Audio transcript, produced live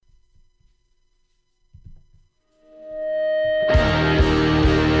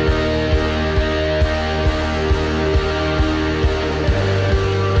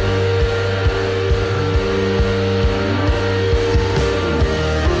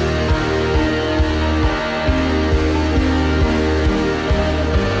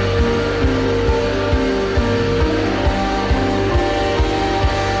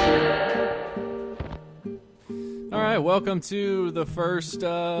welcome to the first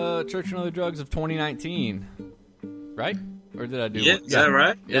Church and Other Drugs of 2019. Right? Or did I do Yeah, one? is that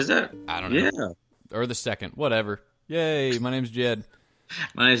right? Yep. Is that? I don't know. Yeah. Or the second. Whatever. Yay, my name's Jed.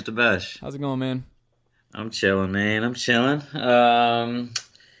 My name's Debesh. How's it going, man? I'm chilling, man. I'm chilling.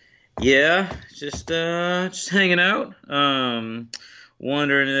 Yeah, just hanging out.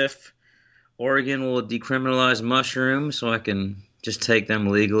 Wondering if Oregon will decriminalize mushrooms so I can just take them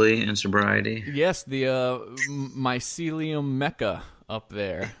legally in sobriety. Yes, the mycelium mecca up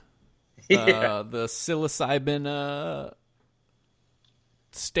there. Yeah. The psilocybin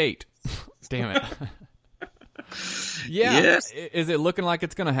state. Damn it. Yeah. Yes. Is it looking like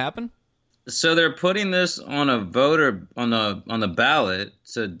it's going to happen? So they're putting this on a voter on the ballot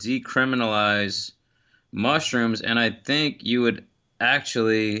to decriminalize mushrooms, and I think you would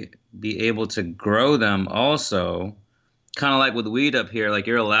actually be able to grow them also, kind of like with weed up here. Like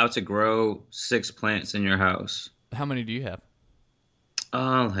you're allowed to grow 6 plants in your house. How many do you have?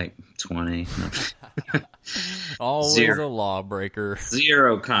 Like 20. Always Zero. a lawbreaker.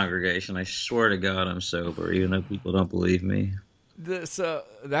 Zero congregation. I swear to God, I'm sober, even though people don't believe me. So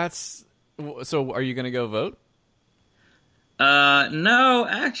are you going to go vote? No,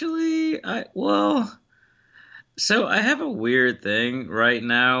 actually, so I have a weird thing right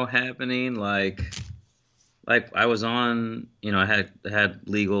now happening. Like I was on, I had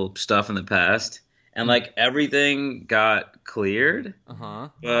legal stuff in the past, and like everything got cleared.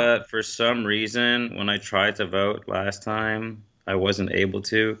 But for some reason, when I tried to vote last time, I wasn't able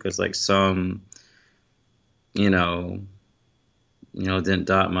to because like some, didn't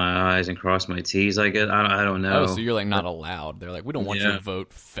dot my I's and cross my T's. I guess I don't know. Oh, so you're like not allowed. They're like, we don't want you to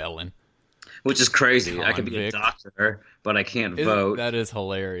vote, felon. Which is crazy. Convict. I could be a doctor, but I can't vote. That is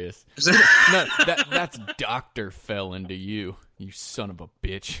hilarious. No, that's Dr. Felon to you, you son of a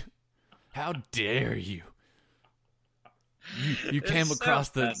bitch. How dare you? You came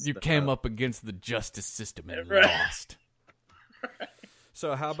came up against the justice system and lost.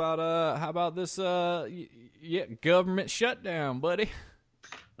 So how about this government shutdown, buddy?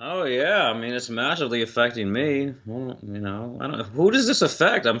 Oh yeah, I mean it's massively affecting me. Well, I don't. Who does this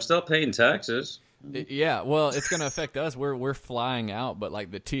affect? I'm still paying taxes. Yeah, well, it's going to affect us. We're flying out, but like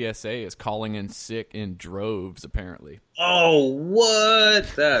the TSA is calling in sick in droves, apparently. Oh,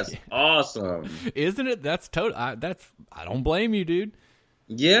 what? That's awesome, isn't it? That's total. I don't blame you, dude.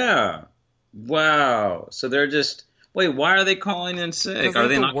 Yeah. Wow. So they're just wait. Why are they calling in sick? Are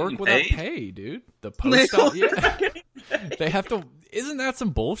they not work getting without paid? pay, dude? The post op, yeah. They have to. Isn't that some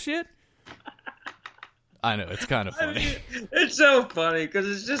bullshit? I know, it's kind of funny. I mean, it's so funny because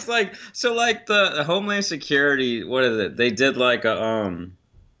it's just like so. Like the Homeland Security, what is it? They did like a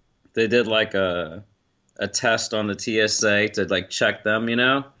test on the TSA to like check them,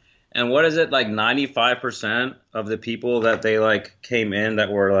 And what is it, like 95% of the people that they like came in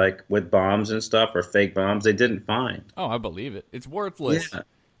that were like with bombs and stuff or fake bombs, they didn't find. Oh, I believe it. It's worthless. Yeah.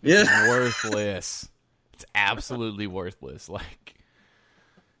 It's worthless. It's absolutely worthless. Like.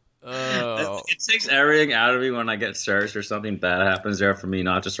 Oh. It takes everything out of me when I get searched or something bad happens there for me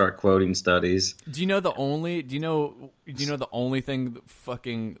not to start quoting studies. Do you know the only thing that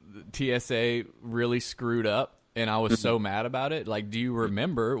fucking TSA really screwed up and I was so mad about it? Like, do you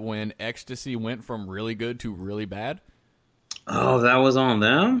remember when ecstasy went from really good to really bad? Oh, that was on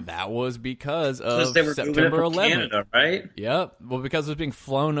them? That was because of they were September 11th. Canada, right? Yep. Well, because it was being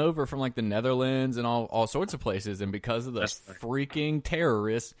flown over from like the Netherlands and all sorts of places, and because of the freaking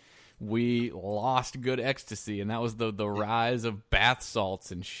terrorists, we lost good ecstasy, and that was the rise of bath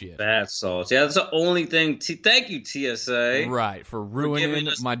salts and shit. Bath salts. Yeah, that's the only thing. Thank you, TSA. Right, for ruining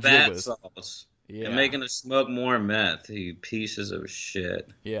my bath jibbas. salts. Yeah. And making us smoke more meth, you pieces of shit.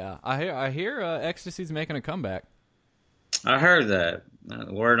 Yeah, I hear ecstasy's making a comeback. I heard that.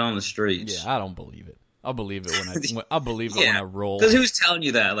 Word on the streets. Yeah, I don't believe it. I'll believe it when I roll. Because who's telling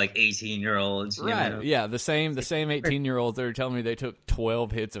you that? Like 18-year-olds, right? Yeah, the same 18-year-olds that are telling me they took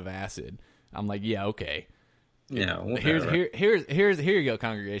 12 hits of acid. I'm like, yeah, okay. Yeah. Here you go,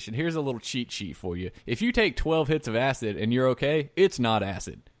 congregation. Here's a little cheat sheet for you. If you take 12 hits of acid and you're okay, it's not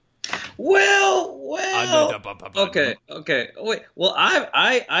acid. Well. Okay. Wait. Well,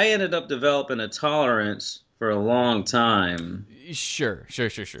 I ended up developing a tolerance for a long time. Sure.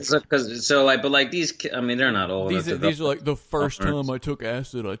 But these, I mean, they're not old. These are like the first time I took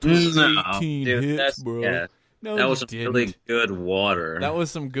acid. I took 18 hits, bro. Yeah. No, that was some really good water. That was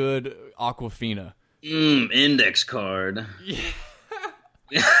some good Aquafina. Index card. Yeah.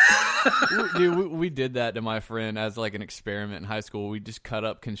 Dude, we did that to my friend as like an experiment in high school. We just cut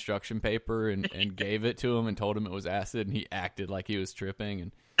up construction paper and gave it to him and told him it was acid, and he acted like he was tripping.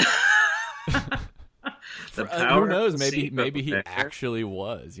 And The power who knows? of Maybe he placebo, actually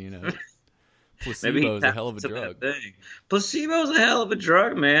was. Maybe Placebo is a hell of a tapped into drug. that thing. Placebo's a hell of a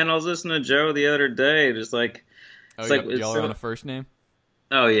drug, man. I was listening to Joe the other day, just like Oh, it's like it's y'all are so. on a first name.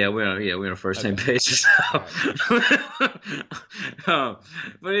 Oh yeah, we're on a first name Okay. basis All now. right.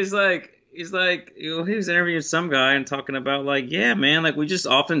 But he's like he was interviewing some guy and talking about like, yeah, man, like we just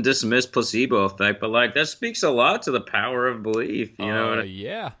often dismiss placebo effect, but like that speaks a lot to the power of belief. You know,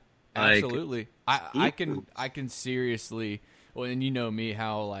 Yeah, like absolutely. I can seriously. Well, and you know me,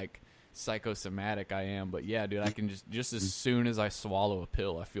 how like psychosomatic I am. But yeah, dude, I can just as soon as I swallow a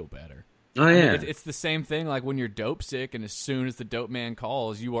pill, I feel better. oh I mean, yeah, it's the same thing like when you're dope sick, and as soon as the dope man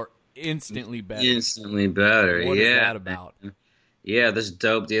calls, you are instantly better. instantly better. What is Yeah, that about? yeah, this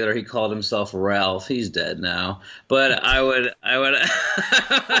dope dealer, he called himself Ralph. He's dead now. But I would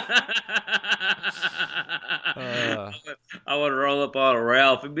Uh, I would roll up on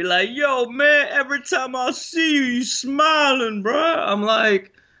Ralph and be like, "Yo, man, every time I see you, you smiling, bruh."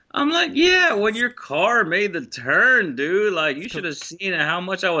 I'm like, yeah, when your car made the turn, dude, like you should have seen how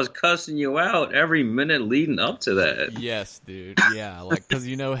much I was cussing you out every minute leading up to that. yes, dude. Yeah, like because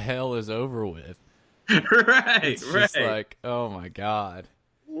hell is over with. Right, It's right. just like, oh my god.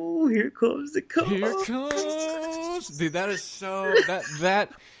 Oh, here comes the car. Here comes, dude. That is so that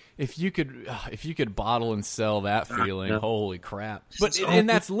if you could bottle and sell that feeling, holy crap! But and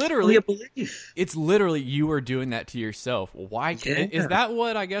that's literally a belief. it's literally you are doing that to yourself. Why Yeah. is that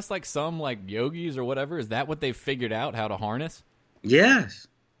what I guess like some like yogis or whatever, is that what they've figured out how to harness? Yes.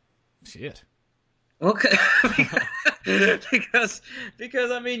 Shit. Okay. because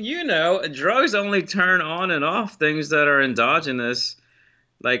I mean, drugs only turn on and off things that are endogenous,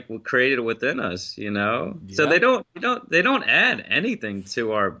 like created within us, So Yeah. they don't add anything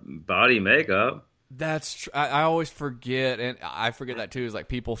to our body makeup. That's I always forget, and I forget that too. Is like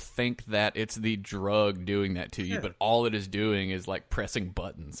people think that it's the drug doing that to you, but all it is doing is like pressing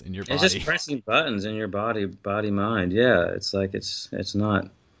buttons in your body. It's just pressing buttons in your body mind. Yeah, it's like it's not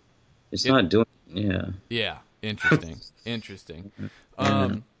doing. Yeah. Yeah, interesting.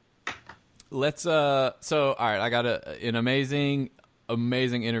 Let's so all right, I got an amazing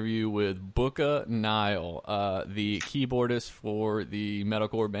interview with Booka Nile, the keyboardist for the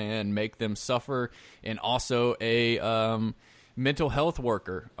metalcore band Make Them Suffer, and also a mental health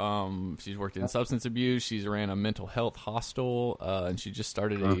worker. She's worked in substance abuse. She's ran a mental health hostel, and she just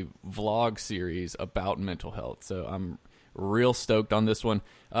started a vlog series about mental health. So I'm real stoked on this one.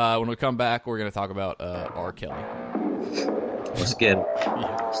 When we come back, we're going to talk about R. Kelly. Let's get it.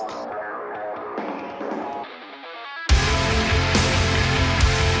 Yeah.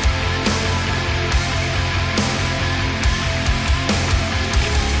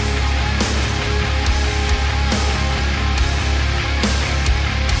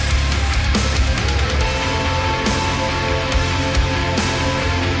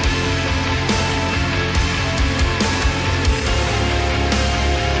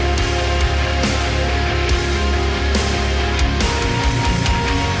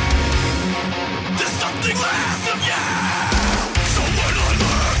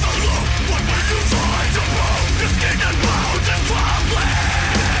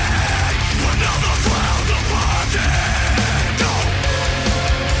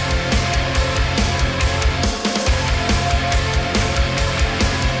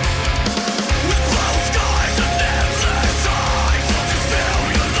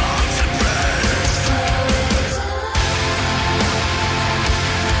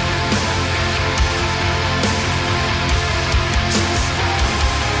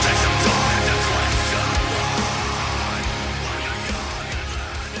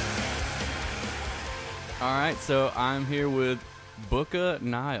 So I'm here with Booka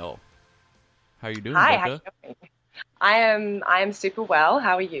Nile. How you doing, Hi, Booka? how you doing? I am super well.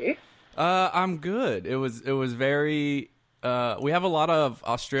 How are you? I'm good. It was very. We have a lot of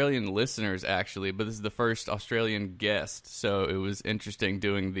Australian listeners actually, but this is the first Australian guest, so it was interesting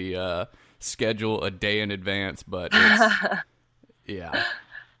doing the schedule a day in advance. But it's, yeah,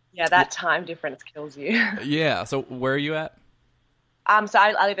 Yeah, that time difference kills you. yeah. So where are you at? So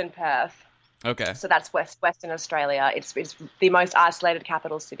I live in Perth. Okay, So that's Western Australia. It's the most isolated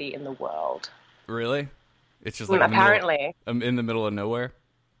capital city in the world. really? It's just like Apparently. in the middle of nowhere.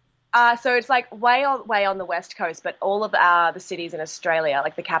 So it's like way on the west coast, but all of the cities in Australia,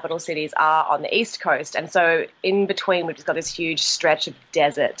 like the capital cities, are on the east coast, and so in between we've just got this huge stretch of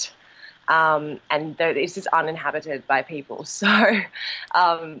desert, and it's just uninhabited by people. So,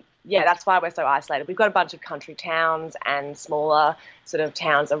 yeah, that's why we're so isolated. We've got a bunch of country towns and smaller sort of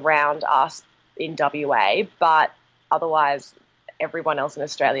towns around us in WA, but otherwise everyone else in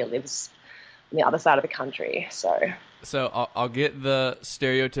Australia lives on the other side of the country. So I'll get the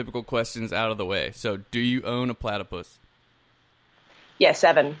stereotypical questions out of the way. So, do you own a platypus? Yeah,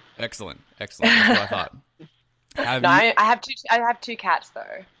 7. Excellent. That's what I thought. I have 2 cats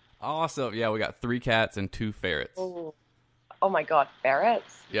though. Awesome. Yeah, we got 3 cats and 2 ferrets. Ooh. Oh my god,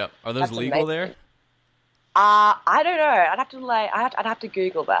 ferrets? Yep. Are those That's legal amazing. there? I don't know. I'd have to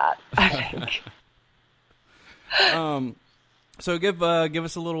Google that, I think. So give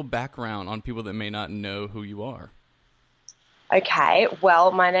us a little background on people that may not know who you are. Okay,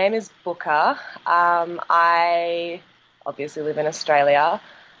 well, my name is Booka. I obviously live in Australia.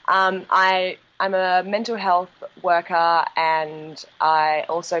 I'm a mental health worker, and I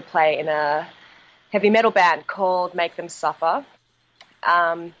also play in a heavy metal band called Make Them Suffer.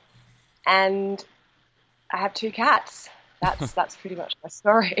 And I have 2 cats. That's pretty much my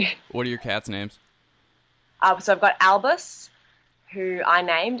story. What are your cats' names? So I've got Albus, who I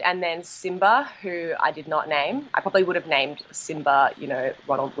named, and then Simba, who I did not name. I probably would have named Simba,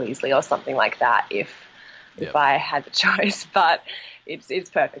 Ronald Weasley or something like that if I had the choice, but it's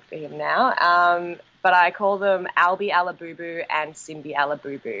perfect for him now. But I call them Albie Alabubu and Simbi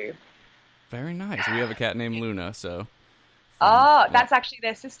Alabubu. Very nice. We have a cat named Luna, so... That's actually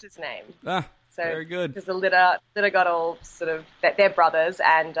their sister's name. So, very good. Because the litter got all sort of... They're brothers,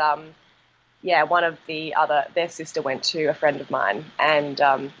 and... one of their sister went to a friend of mine, and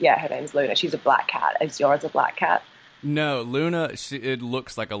her name's Luna. She's a black cat. Is yours a black cat? No, Luna, it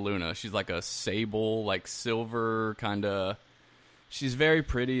looks like a Luna. She's like a sable, like silver kind of... She's very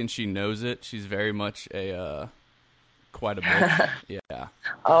pretty, and she knows it. She's very much quite a bitch. Yeah.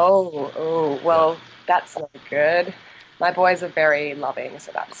 Well, that's not good. My boys are very loving,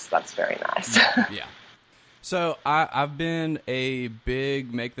 so that's very nice. Yeah. So I've been a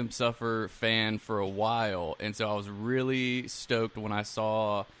big Make Them Suffer fan for a while, and so I was really stoked when I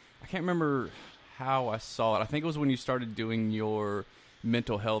saw, I can't remember how I saw it. I think it was when you started doing your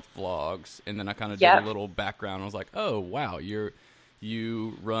mental health vlogs, and then I kind of did a little background. I was like, oh, wow, you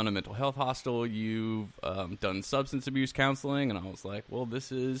run a mental health hostel, you've done substance abuse counseling, and I was like, well,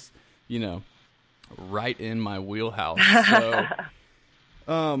 this is, right in my wheelhouse. So,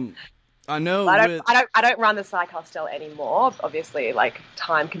 I know. I don't run the psych hostel anymore. Obviously, like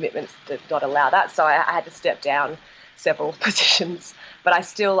time commitments did not allow that, so I had to step down several positions. But I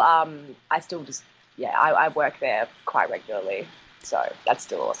still just I work there quite regularly, so that's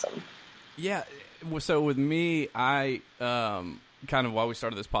still awesome. Yeah. So with me, I kind of while we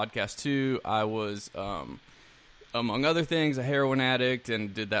started this podcast too, I was among other things a heroin addict,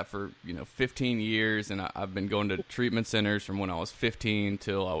 and did that for 15 years, and I've been going to treatment centers from when I was 15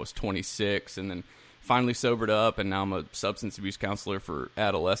 till I was 26, and then finally sobered up, and now I'm a substance abuse counselor for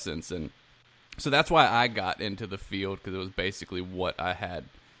adolescents, and so that's why I got into the field, because it was basically what I had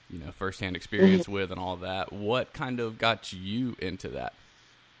firsthand experience with and all that. What kind of got you into that?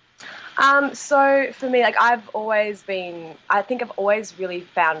 So for me, like I think I've always really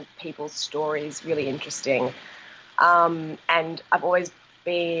found people's stories really interesting. And I've always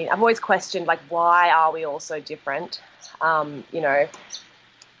questioned, like, why are we all so different? What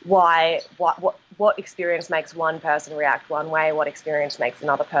experience makes one person react one way? What experience makes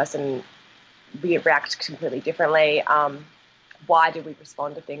another person react completely differently? Why do we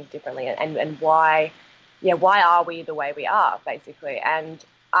respond to things differently? And why are we the way we are, basically? And,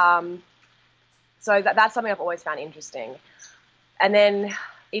 so that's something I've always found interesting. And then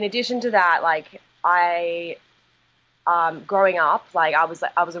in addition to that, like growing up, like I was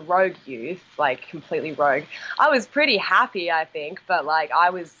a rogue youth, like completely rogue. I was pretty happy, I think, but like I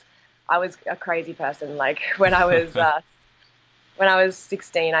was a crazy person. Like when I was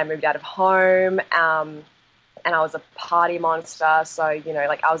 16, I moved out of home, and I was a party monster. So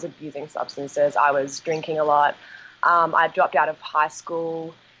like I was abusing substances. I was drinking a lot. I dropped out of high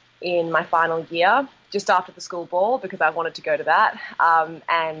school in my final year, just after the school ball, because I wanted to go to that.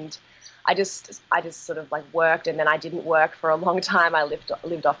 And I just sort of like worked, and then I didn't work for a long time. I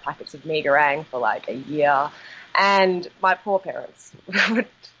lived off packets of Megarang for like a year, and my poor parents were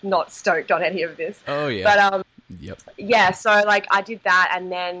not stoked on any of this. Oh yeah. But yeah. So like I did that,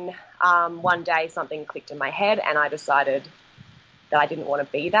 and then one day something clicked in my head, and I decided that I didn't want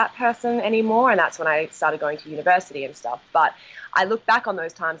to be that person anymore, and that's when I started going to university and stuff. But I look back on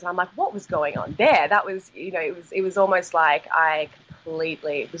those times, and I'm like, what was going on there? That was, it was almost like I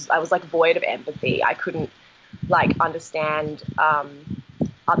was like void of empathy. I couldn't like understand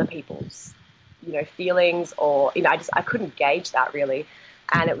other people's, feelings, or, I couldn't gauge that really.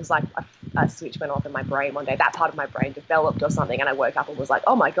 And it was like a switch went off in my brain one day. That part of my brain developed or something, and I woke up and was like,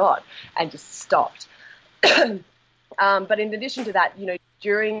 oh my God, and just stopped. But in addition to that,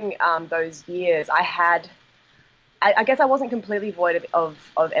 during those years, I guess I wasn't completely void of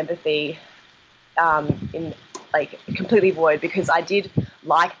empathy, in like completely void, because I did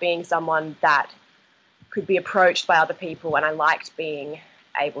like being someone that could be approached by other people, and I liked being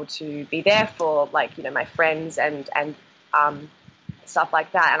able to be there for, like, you know, my friends and stuff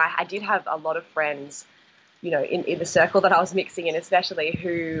like that. And I did have a lot of friends, you know, in the circle that I was mixing in, especially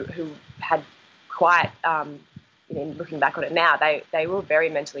who had quite, you know, looking back on it now, they were very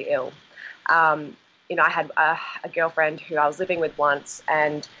mentally ill. You know, I had a girlfriend who I was living with once,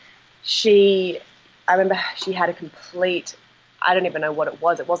 and I remember she had a complete, I don't even know what it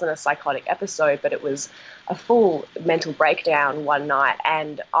was. It wasn't a psychotic episode, but it was a full mental breakdown one night,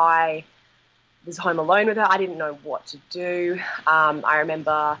 and I was home alone with her. I didn't know what to do. I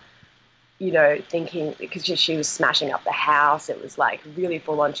remember, you know, thinking, because she was smashing up the house. It was like really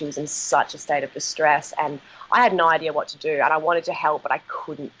full on. She was in such a state of distress, and I had no idea what to do. And I wanted to help, but I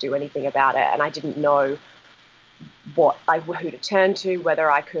couldn't do anything about it. And I didn't know who to turn to,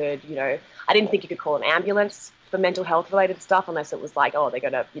 whether I could, you know, I didn't think you could call an ambulance for mental health related stuff, unless it was like, oh, they're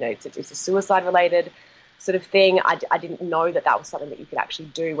going to, you know, it's a suicide related sort of thing. I didn't know that was something that you could actually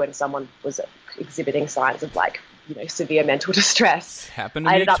do when someone was exhibiting signs of, like, you know, severe mental distress. Happened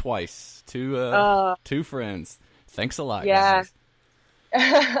to me twice. Two friends. Thanks a lot. Yeah.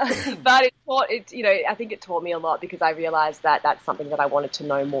 But you know, I think it taught me a lot, because I realized that that's something that I wanted to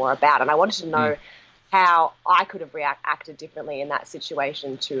know more about, and I wanted to know how I could have acted differently in that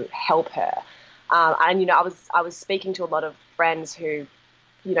situation to help her. And, you know, I was speaking to a lot of friends who,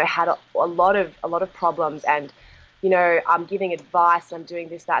 you know, had a lot of problems, and, you know, I'm giving advice and I'm doing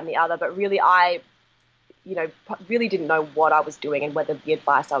this, that, and the other, but really I, you know, really didn't know what I was doing and whether the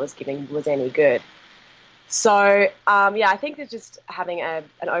advice I was giving was any good. So, yeah, I think that just having an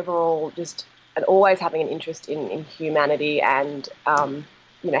overall, and always having an interest in humanity and,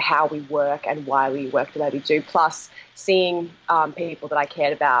 you know, how we work and why we work the way we do, plus seeing people that I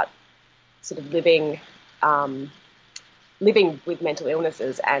cared about sort of living with mental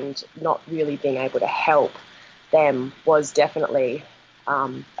illnesses and not really being able to help them was definitely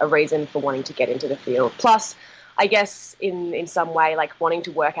a reason for wanting to get into the field. Plus, I guess in some way, like, wanting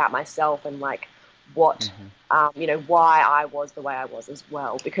to work out myself and, like, what, you know, why I was the way I was as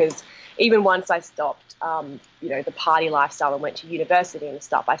well. Because even once I stopped, you know, the party lifestyle and went to university and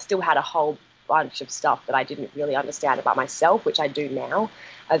stuff, I still had a whole bunch of stuff that I didn't really understand about myself, which I do now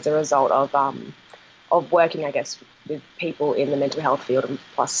as a result of working, I guess, with people in the mental health field and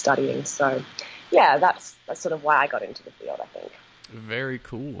plus studying. So, yeah, that's sort of why I got into the field, I think. Very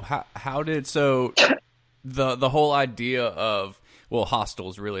cool. How did the whole idea of, well,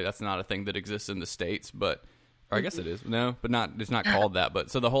 hostels, really, that's not a thing that exists in the States, but, or I guess it is, no, but it's not called that.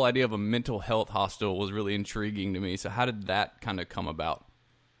 But so the whole idea of a mental health hostel was really intriguing to me. So how did that kind of come about?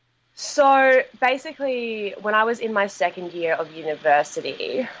 So basically, when I was in my second year of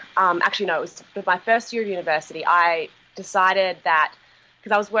university, actually, no, it was my first year of university, I decided that,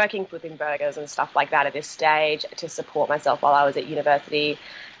 because I was working flipping burgers and stuff like that at this stage to support myself while I was at university.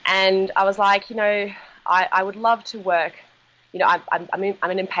 And I was like, you know, I would love to work. You know, I'm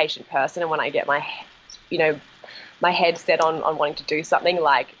an impatient person, and when I get my head set on wanting to do something,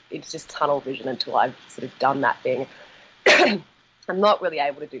 like, it's just tunnel vision until I've sort of done that thing. I'm not really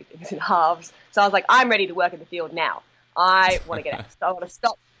able to do things in halves. So I was like, I'm ready to work in the field now. I want to get out. So I want to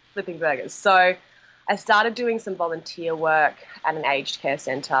stop flipping burgers. So I started doing some volunteer work at an aged care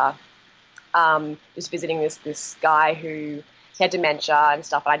centre, just visiting this guy who had dementia and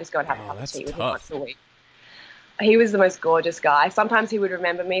stuff, and I just go and have a cup of tea with him once a week. He was the most gorgeous guy. Sometimes he would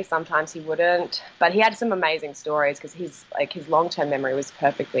remember me, sometimes he wouldn't. But he had some amazing stories, because his long-term memory was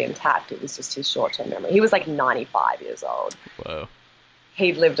perfectly intact. It was just his short-term memory. He was like 95 years old. Whoa.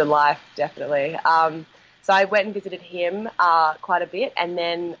 He'd lived a life, definitely. So I went and visited him quite a bit. And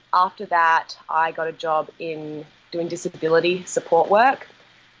then after that, I got a job in doing disability support work,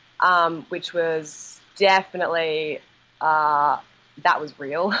 which was definitely, that was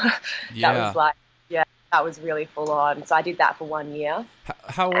real. Yeah. That was like, that was really full on. So I did that for 1 year.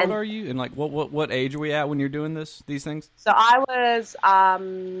 How old are you? And like, what age are we at when you're doing these things? So I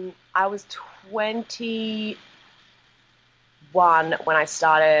was 21 when I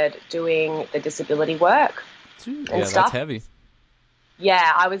started doing the disability work. Yeah, stuff. That's heavy.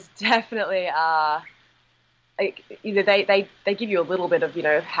 Yeah, I was definitely. Either they give you a little bit of, you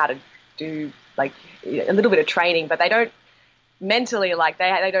know, how to do, like, a little bit of training, but they don't mentally, like,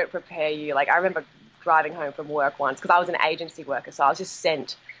 they don't prepare you. Like, I remember driving home from work once, because I was an agency worker, so I was just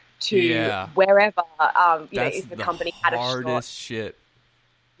sent to wherever, you know, if the company had a short. Hardest shit.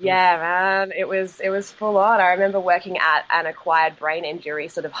 Yeah, man, it was full on. I remember working at an acquired brain injury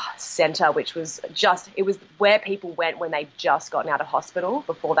sort of center, which was it was where people went when they just gotten out of hospital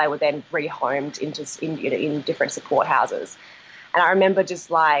before they were then rehomed in different support houses. And I remember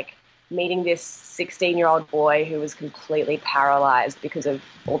just like meeting this 16-year-old boy who was completely paralyzed because of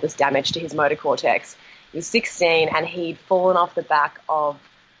all this damage to his motor cortex. He was 16 and he'd fallen off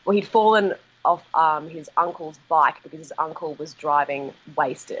he'd fallen off his uncle's bike because his uncle was driving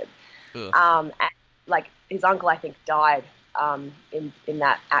wasted. And, like, his uncle, I think, died in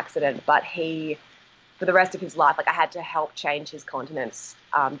that accident, but for the rest of his life, like, I had to help change his continence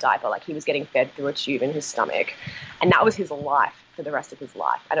diaper. Like, he was getting fed through a tube in his stomach, and that was his life for the rest of his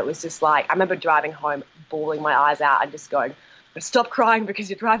life. And it was just like, I remember driving home, bawling my eyes out and just going, stop crying because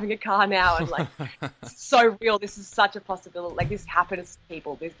you're driving a car now. And like, it's so real. This is such a possibility. Like, this happens to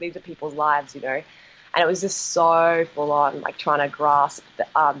people. These are people's lives, you know? And it was just so full on, like trying to grasp,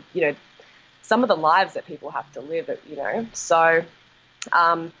 some of the lives that people have to live, you know? So,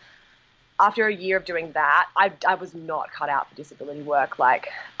 after a year of doing that, I was not cut out for disability work. Like,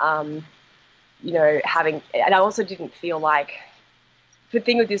 and I also didn't feel like, the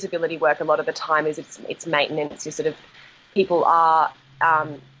thing with disability work a lot of the time is it's maintenance. You sort of, people are,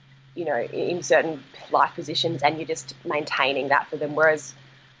 in certain life positions and you're just maintaining that for them. Whereas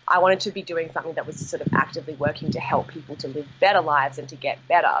I wanted to be doing something that was sort of actively working to help people to live better lives and to get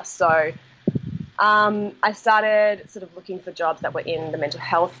better. So I started sort of looking for jobs that were in the mental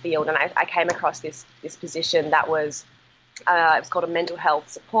health field, and I came across this position that was, it was called a mental health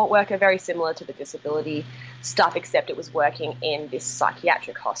support worker, very similar to the disability stuff, except it was working in this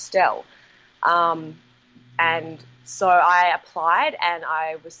psychiatric hostel. And so I applied and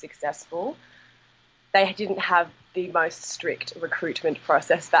I was successful. They didn't have the most strict recruitment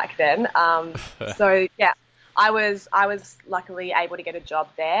process back then. So yeah, I was luckily able to get a job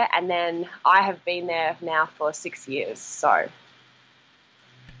there, and then I have been there now for 6 years. So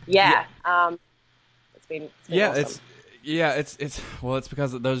yeah. It's been awesome. It's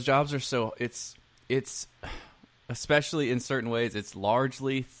because those jobs are so, it's especially in certain ways, it's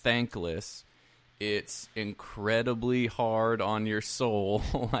largely thankless. It's incredibly hard on your soul.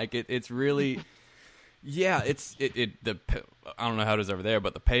 Like it's really, I don't know how it is over there,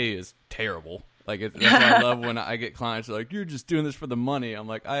 but the pay is terrible. Like that's why I love when I get clients like, you're just doing this for the money. I'm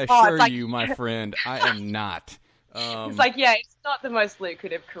like, I assure you, my friend, I am not. It's like, it's not the most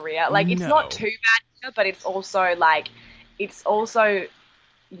lucrative career. Like, it's not too bad, but it's also like, for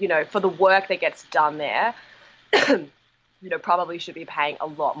the work that gets done there, probably should be paying a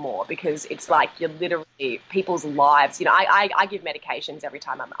lot more, because it's like you're literally people's lives. I give medications every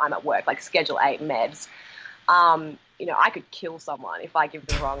time I'm at work, like Schedule 8 meds. I could kill someone if I give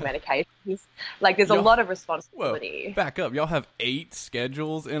the wrong medications. Like, there's a lot of responsibility. Whoa, back up. Y'all have 8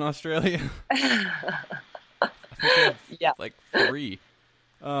 schedules in Australia? I think they have like 3.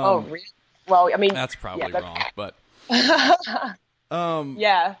 Really? Well, I mean, that's probably wrong, but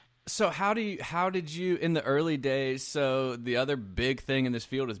yeah. So how did you in the early days? So the other big thing in this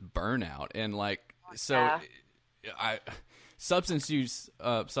field is burnout, and substance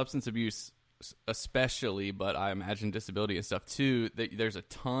abuse especially, but I imagine disability and stuff too. There's a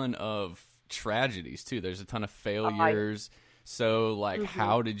ton of tragedies too. There's a ton of failures. So like,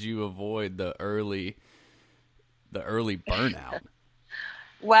 how did you avoid the early burnout?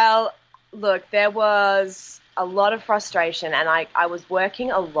 Well, look, there was a lot of frustration, and I was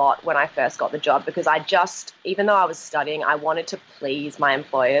working a lot when I first got the job, because even though I was studying, I wanted to please my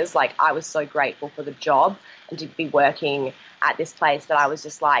employers. Like, I was so grateful for the job and to be working at this place that I was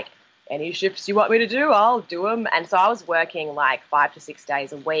just like, any shifts you want me to do, I'll do them. And so I was working like 5 to 6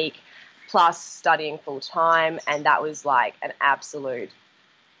 days a week, plus studying full time, and that was like an absolute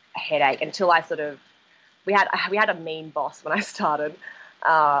headache until I sort of, we had a mean boss when I started,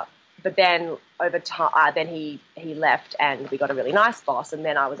 but then over time, then he left and we got a really nice boss, and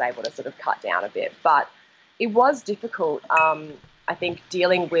then I was able to sort of cut down a bit. But it was difficult, I think,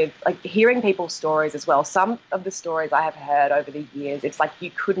 dealing with, like, hearing people's stories as well. Some of the stories I have heard over the years, it's like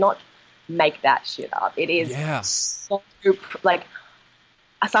you could not make that shit up. It is so, like,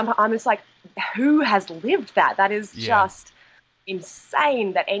 sometimes I'm just like, who has lived that? That is just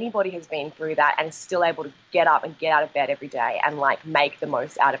insane that anybody has been through that and is still able to get up and get out of bed every day and like make the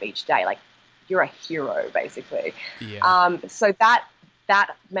most out of each day. Like, you're a hero, basically. So that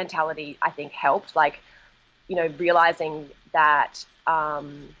mentality, I think, helped, like, realizing that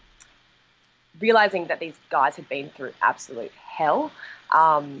these guys had been through absolute hell,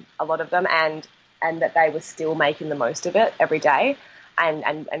 a lot of them, and that they were still making the most of it every day.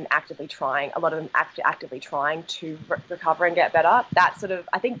 and actively trying, a lot of them actively trying to recover and get better. That sort of,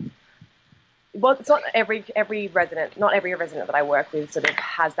 I think, well, it's not every resident, not every resident that I work with sort of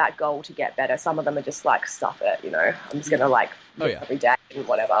has that goal to get better. Some of them are just like, stuff it, you know, I'm just going to like every day and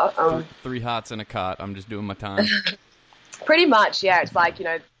whatever. Three hots and a cot. I'm just doing my time. Pretty much, yeah. It's like, you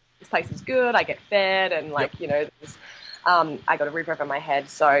know, this place is good, I get fed, and like, you know, I got a roof over my head.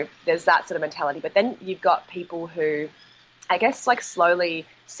 So there's that sort of mentality. But then you've got people who, I guess, like slowly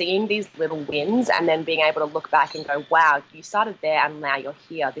seeing these little wins and then being able to look back and go, wow, you started there and now you're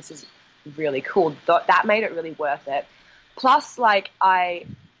here. This is really cool. That made it really worth it. Plus, like, I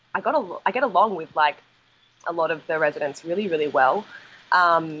get along with like a lot of the residents really, really well,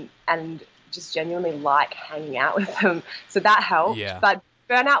 and just genuinely like hanging out with them. So that helped. Yeah. But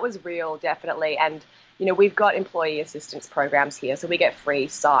burnout was real, definitely. And, you know, we've got employee assistance programs here, so we get free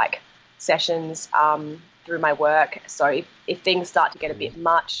psych sessions through my work. So if things start to get a bit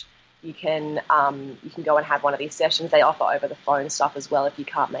much, you can go and have one of these sessions. They offer over the phone stuff as well if you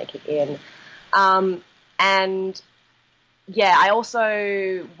can't make it in. And yeah, I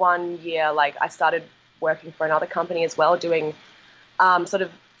also 1 year, like, I started working for another company as well, doing sort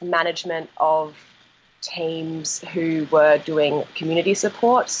of management of teams who were doing community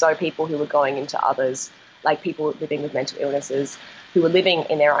support. So people who were going into others, like people living with mental illnesses who were living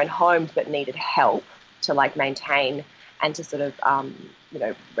in their own homes but needed help to like maintain and to sort of, you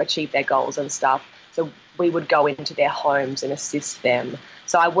know, achieve their goals and stuff. So we would go into their homes and assist them.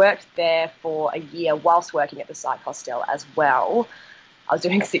 So I worked there for a year whilst working at the psych hostel as well. I was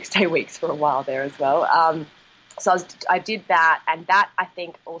doing 6-day weeks for a while there as well. So I did that, and that I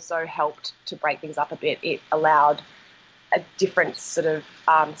think also helped to break things up a bit. It allowed a different sort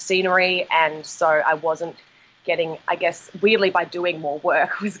of scenery, and so I wasn't getting, I guess, weirdly by doing more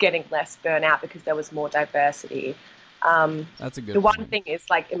work, was getting less burnout because there was more diversity. That's a good The one point. thing is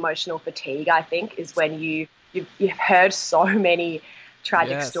like emotional fatigue, I think, is when you've heard so many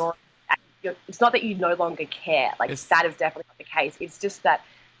tragic stories. It's not that you no longer care. Like, that is definitely not the case. It's just that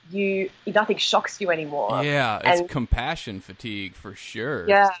nothing shocks you anymore. Yeah, it's compassion fatigue for sure.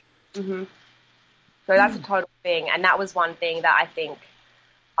 Yeah. Mm-hmm. So that's a total thing. And that was one thing that I think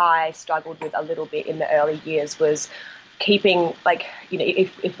I struggled with a little bit in the early years, was keeping, like, you know,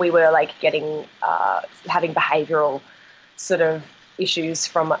 if we were like getting, having behavioural sort of issues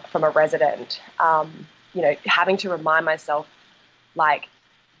from a resident, you know, having to remind myself, like,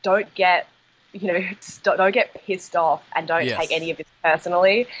 don't get pissed off and don't take any of this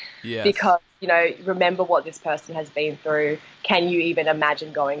personally, because, you know, remember what this person has been through. Can you even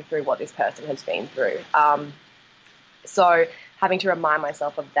imagine going through what this person has been through? So having to remind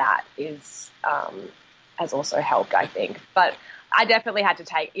myself of that has also helped, I think. But I definitely had to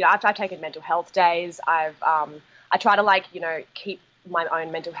take, you know, after I've taken mental health days, I try to, like, you know, keep my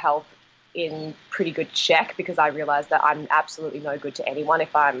own mental health in pretty good check, because I realize that I'm absolutely no good to anyone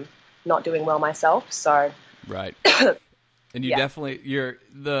if I'm not doing well myself. So right. And you definitely,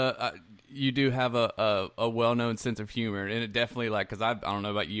 you do have a well-known sense of humor, and it definitely, like, because I don't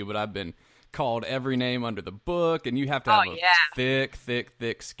know about you, but I've been called every name under the book, and you have to have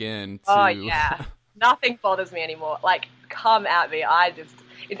thick skin to... Oh, yeah. Nothing bothers me anymore. Like, come at me.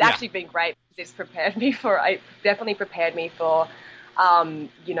 It's actually been great. It's definitely prepared me for,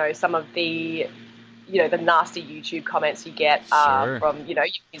 you know, some of the, you know, the nasty YouTube comments you get from, you know,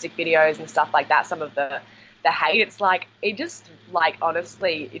 your music videos and stuff like that. Some of the hate, it's like, it just, like,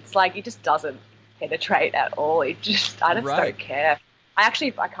 honestly, it's like, it just doesn't penetrate at all. I just don't care. I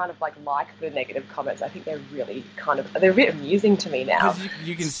kind of like the negative comments. I think they're really they're a bit amusing to me now. Because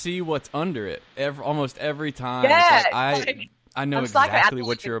you can see what's under it almost every time. Yeah. It's like, I know exactly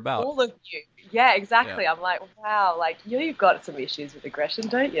what you're about. All of you. Yeah, exactly. Yeah. I'm like, wow, like, you've got some issues with aggression,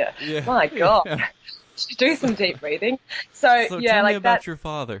 don't you? Yeah. My God. Yeah. You do some deep breathing. So yeah, tell like me about your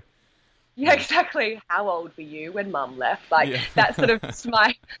father. Yeah, exactly. How old were you when Mum left? Like, that sort of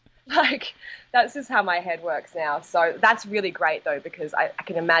that's just how my head works now. So that's really great, though, because I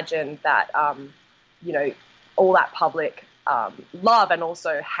can imagine that, you know, all that public love and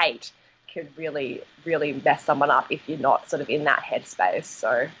also hate could really, really mess someone up if you're not sort of in that headspace.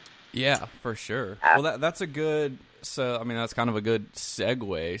 So yeah, for sure. Well, that's a good. So I mean, that's kind of a good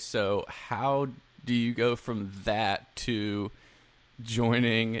segue. So how do you go from that to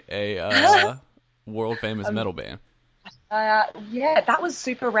joining a world famous metal band? Yeah, that was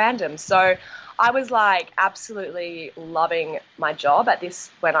super random. So I was like absolutely loving my job at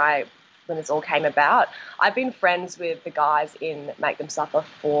this when this all came about. I've been friends with the guys in Make Them Suffer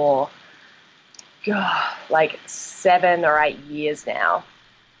for like 7 or 8 years now.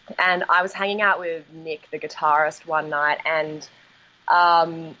 And I was hanging out with Nick, the guitarist, one night, and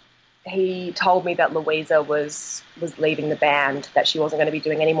he told me that Louisa was leaving the band, that she wasn't going to be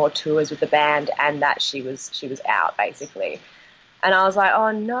doing any more tours with the band, and that she was out basically. And I was like,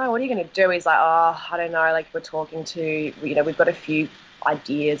 oh no, what are you going to do? He's like, oh, I don't know. Like, we're talking to, we've got a few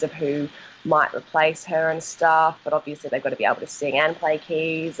ideas of who might replace her and stuff, but obviously they've got to be able to sing and play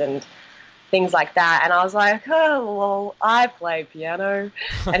keys and things like that. And I was like, oh, well, I play piano.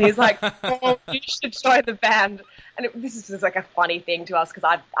 And he's like, oh, you should join the band. And this is just like a funny thing to us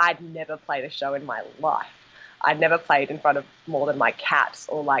because I'd never played a show in my life. I'd never played in front of more than my cats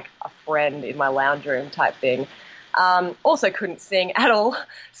or like a friend in my lounge room type thing. Also couldn't sing at all.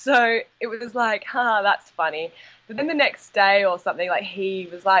 So it was like, that's funny. But then the next day or something, like he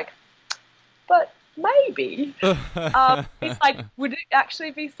was like, but maybe. He's like, would it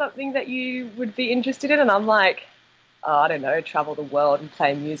actually be something that you would be interested in? And I'm like, oh, I don't know, travel the world and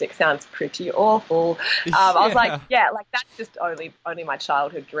play music sounds pretty awful. I was like, yeah, like that's just only my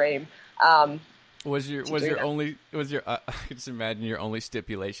childhood dream. Was your I could just imagine your only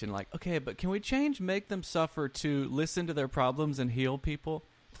stipulation, like, okay, but can we make them suffer to listen to their problems and heal people,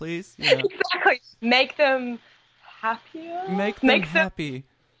 please? Exactly. Make them happier. Make them happy.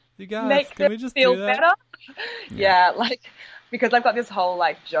 You guys, make can them we just feel do that? better? Yeah, like, because I've got this whole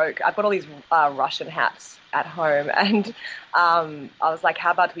like joke. I've got all these Russian hats at home, and I was like,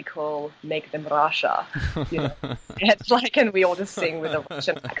 how about we make them Russia? It's like, and we all just sing with a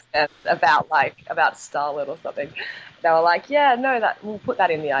Russian accent about Stalin or something. They were like, yeah, no, that we'll put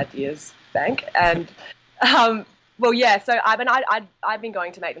that in the ideas bank. And well, yeah. So I've been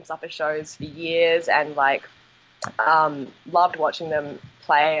going to Make Them Suffer shows for years, and like loved watching them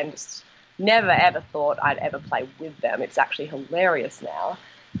play, and just never ever thought I'd ever play with them. It's actually hilarious now.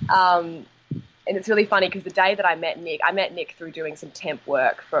 And it's really funny because the day that I met Nick through doing some temp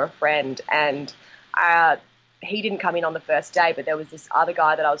work for a friend, and he didn't come in on the first day, but there was this other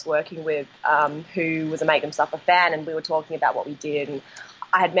guy that I was working with who was a Make Them Suffer fan, and we were talking about what we did, and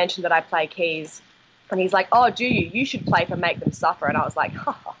I had mentioned that I play keys, and he's like, oh, do you? You should play for Make Them Suffer. And I was like,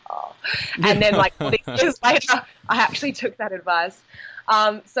 ha, ha, ha. And then like 6 years later, I actually took that advice.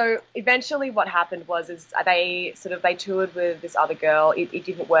 So eventually what happened was they toured with this other girl. It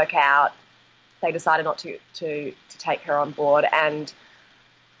didn't work out. They decided not to take her on board. And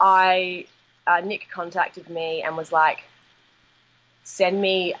Nick contacted me and was like, send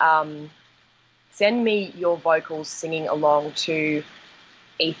me your vocals singing along to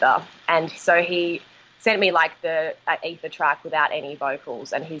Ether. And so he sent me like the Ether track without any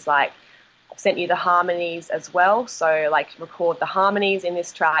vocals. And he's like, I've sent you the harmonies as well. So like record the harmonies in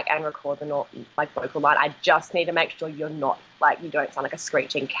this track and record the vocal line. I just need to make sure you're not like, you don't sound like a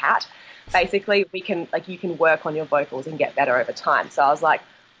screeching cat. Basically, you can work on your vocals and get better over time. So I was like,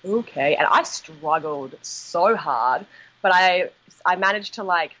 okay. And I struggled so hard, but I managed to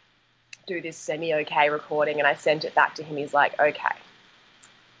like do this semi-okay recording, and I sent it back to him. He's like, okay.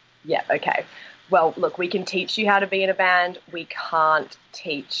 Yeah, okay. Well, look, we can teach you how to be in a band. We can't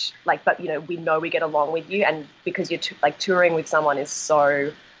teach, but we know we get along with you, and because you're touring with someone is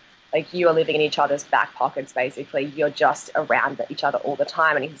so, you are living in each other's back pockets, basically. You're just around each other all the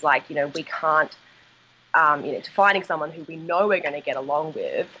time. And he's like, we can't, finding someone who we know we're going to get along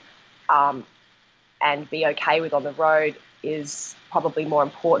with and be okay with on the road is probably more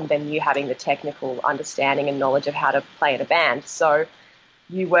important than you having the technical understanding and knowledge of how to play in a band. So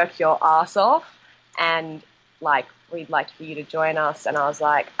you work your ass off, and we'd like for you to join us. And I was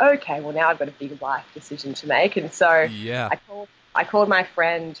like, okay, well now I've got a big life decision to make. And so yeah. I called my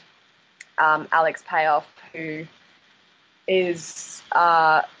friend Alex Payoff, who is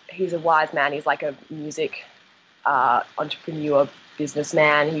he's a wise man. He's like a music entrepreneur,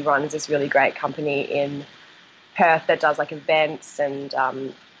 businessman. He runs this really great company in Perth that does events, and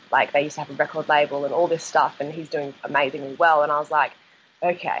they used to have a record label and all this stuff, and he's doing amazingly well. And I was like,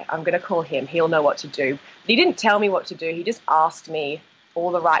 okay, I'm going to call him. He'll know what to do. But he didn't tell me what to do. He just asked me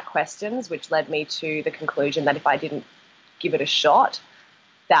all the right questions, which led me to the conclusion that if I didn't give it a shot,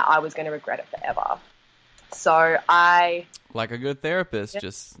 that I was going to regret it forever. So I... Like a good therapist,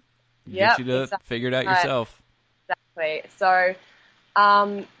 just get you to figure it out yourself. Exactly. So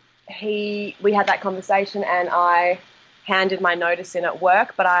we had that conversation, and I handed my notice in at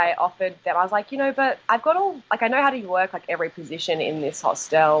work, but I offered them, I was like, but I've got I know how to work every position in this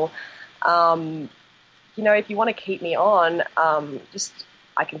hostel. If you want to keep me on,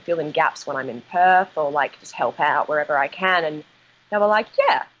 I can fill in gaps when I'm in Perth, or just help out wherever I can. And they were like,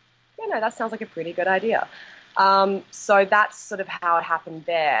 yeah, that sounds like a pretty good idea. So that's sort of how it happened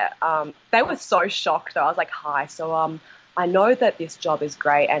there. They were so shocked though. I was like, hi, so I know that this job is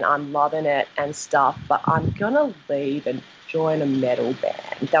great and I'm loving it and stuff, but I'm going to leave and join a metal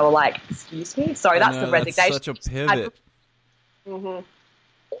band. They were like, excuse me? Sorry, that's the resignation. That's such a pivot.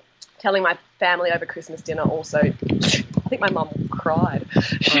 Telling my family over Christmas dinner also, I think my mum cried.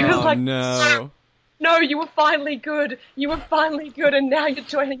 She was like, no, you were finally good. You were finally good, and now you're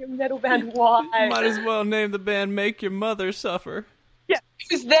joining a metal band. Why? Might as well name the band Make Your Mother Suffer. Yeah,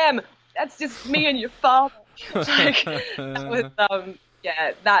 who's them? That's just me and your father. Like, that was,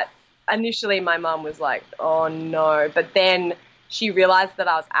 that initially my mum was like, oh no. But then she realized that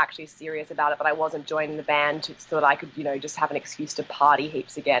I was actually serious about it, but I wasn't joining the band so that I could, just have an excuse to party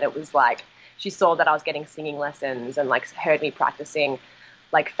heaps again. It was like, she saw that I was getting singing lessons and like heard me practicing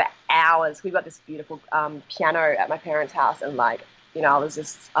like for hours. We've got this beautiful piano at my parents' house, and like, I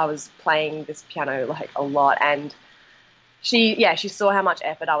was playing this piano like a lot, and she saw how much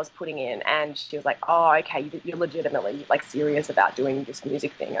effort I was putting in, and she was like, oh, okay, you're legitimately like serious about doing this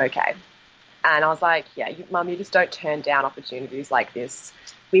music thing, okay. And I was like, yeah, Mum, you just don't turn down opportunities like this.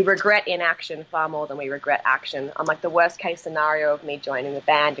 We regret inaction far more than we regret action. I'm like, the worst case scenario of me joining the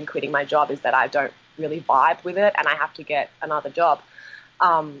band and quitting my job is that I don't really vibe with it and I have to get another job.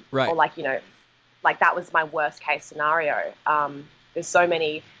 Right. Or like, like that was my worst case scenario. There's so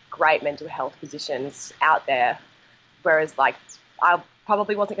many great mental health positions out there, whereas like I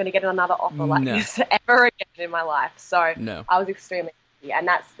probably wasn't going to get another offer like this ever again in my life. So I was extremely happy, and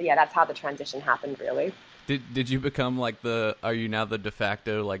that's how the transition happened, really. Did you become like are you now the de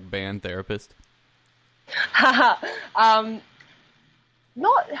facto like band therapist?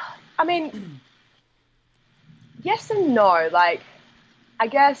 Yes and no. Like, I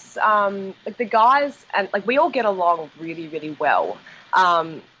guess like the guys and like we all get along really, really well.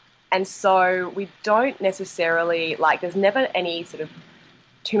 And so we don't necessarily like, there's never any sort of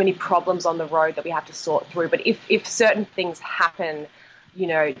too many problems on the road that we have to sort through. But if certain things happen,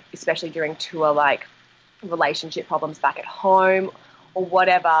 especially during tour, like relationship problems back at home or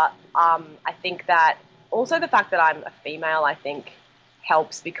whatever, I think that also the fact that I'm a female, I think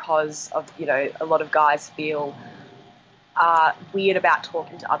helps because of, a lot of guys feel weird about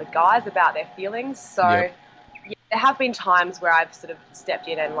talking to other guys about their feelings. So there have been times where I've sort of stepped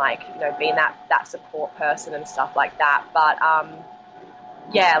in and like, been that support person and stuff like that. But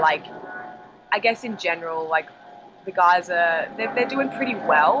like I guess in general, like the guys they're doing pretty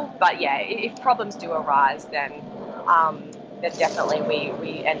well. But yeah, if problems do arise, then definitely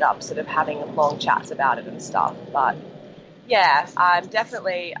we end up sort of having long chats about it and stuff. But yeah, I'm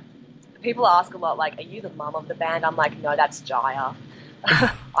definitely. People ask a lot, like, are you the mum of the band? I'm like, no, that's Jaya.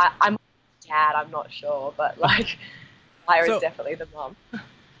 I'm dad, I'm not sure, but like Jaya is definitely the mum.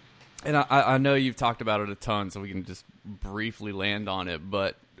 And I know you've talked about it a ton, so we can just briefly land on it,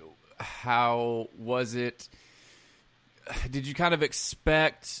 but how was it? Did you kind of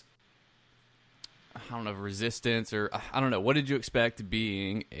expect, I don't know, resistance, or I don't know, what did you expect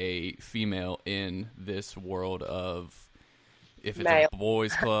being a female in this world of, if it's a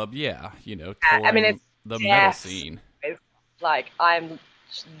boys club, touring the metal scene? It's like, I'm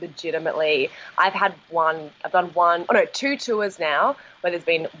legitimately, I've done two tours now where there's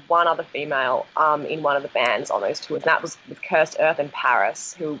been one other female in one of the bands on those tours, and that was with Cursed Earth and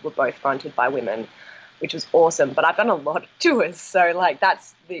Paris, who were both fronted by women, which was awesome. But I've done a lot of tours, so like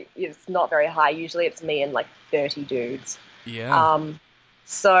it's not very high. Usually it's me and like 30 dudes. Yeah.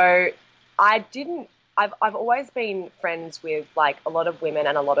 So I've always been friends with like a lot of women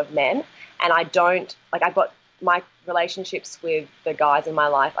and a lot of men, and I've got my relationships with the guys in my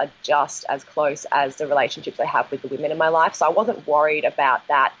life are just as close as the relationships I have with the women in my life. So I wasn't worried about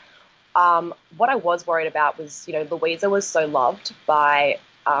that. What I was worried about was, Louisa was so loved by,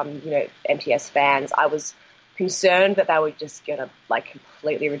 MTS fans. I was concerned that they were just going to like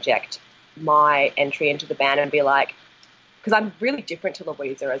completely reject my entry into the band and be like, because I'm really different to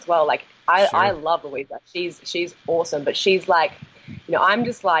Louisa as well. Like I love Louisa. She's awesome, but she's like, I'm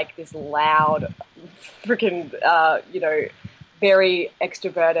just like this loud, freaking, very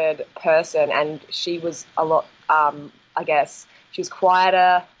extroverted person, and she was a lot. I guess she was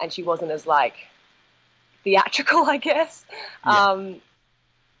quieter, and she wasn't as like theatrical. I guess. Yeah.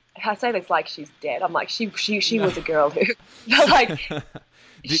 I say this like she's dead. I'm like she was a girl who like.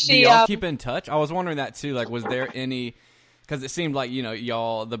 Do y'all keep in touch? I was wondering that too. Like, was there any? Because it seemed like,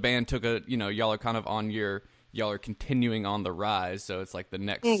 y'all, the band took y'all are kind of y'all are continuing on the rise, so it's like the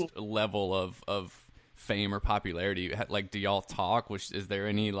next level of fame or popularity. Like, do y'all talk? Is there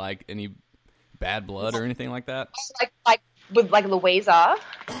any bad blood or anything like that? Like with like Louisa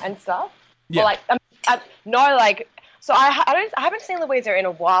and stuff? Yeah. Or no, like, so I haven't seen Louisa in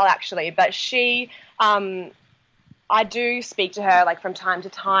a while actually, but she, I do speak to her like from time to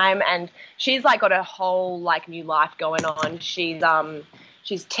time, and she's like got a whole like new life going on.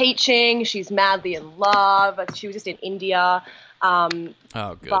 She's teaching. She's madly in love. She was just in India. Oh, good.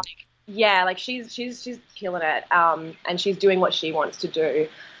 But, yeah, like she's killing it. And she's doing what she wants to do.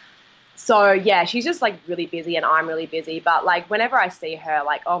 So yeah, she's just like really busy, and I'm really busy. But like whenever I see her,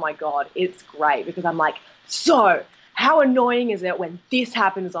 like, oh my God, it's great, because I'm like, so how annoying is it when this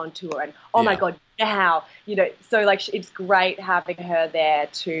happens on tour? And oh my God, now, so like it's great having her there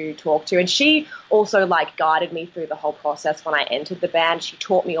to talk to. And she also like guided me through the whole process when I entered the band. She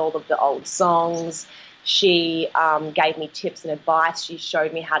taught me all of the old songs. She gave me tips and advice. She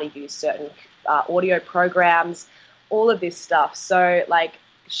showed me how to use certain audio programs, all of this stuff. So like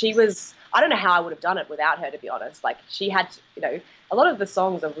I don't know how I would have done it without her, to be honest. Like she had, a lot of the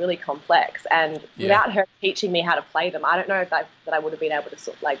songs are really complex, and without her teaching me how to play them, I don't know that I would have been able to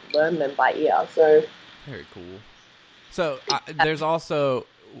sort of like learn them by ear. So very cool. So there's also,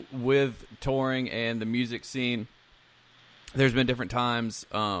 with touring and the music scene, there's been different times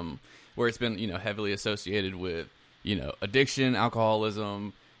where it's been, heavily associated with, addiction,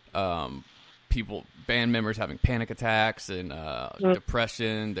 alcoholism, band members having panic attacks and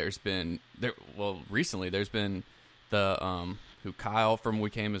depression. Recently there's been Kyle from We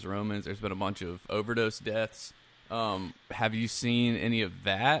Came as Romans. There's been a bunch of overdose deaths. Have you seen any of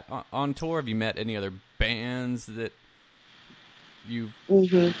that on tour? Have you met any other bands that you?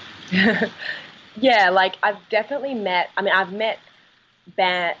 Mm-hmm. Yeah, like I've definitely met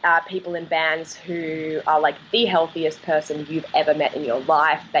people in bands who are like the healthiest person you've ever met in your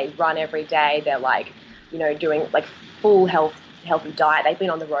life. They run every day. They're like, doing like full healthy diet. They've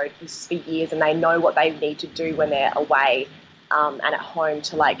been on the road for years, and they know what they need to do when they're away and at home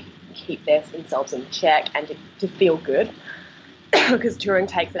to like keep themselves in check and to feel good, because touring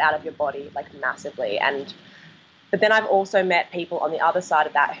takes it out of your body like massively. But then I've also met people on the other side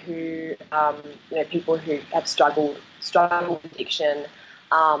of that who, people who have struggled with addiction,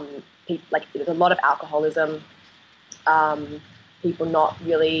 like there's a lot of alcoholism, people not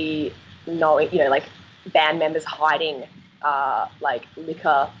really knowing, like band members hiding like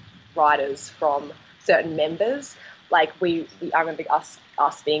liquor riders from certain members. Like I remember us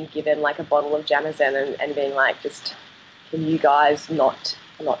being given like a bottle of Jameson and being like, just, can you guys not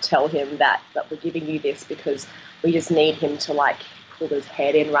tell him that we're giving you this, because we just need him to like pull his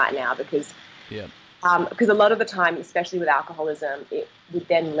head in right now, because a lot of the time, especially with alcoholism, it would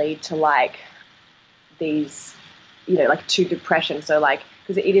then lead to like these, like to depression. So like,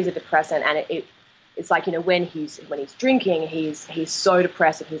 because it is a depressant, and it's like, when he's drinking, he's so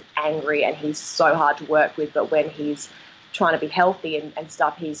depressed and he's angry and he's so hard to work with. But when he's trying to be healthy and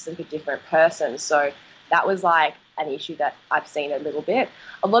stuff, he's like a different person. So that was like an issue that I've seen a little bit.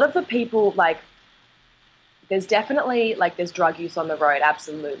 A lot of the people, like, there's definitely like there's drug use on the road.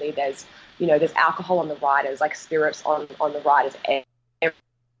 Absolutely. There's alcohol on the riders, like spirits on the riders every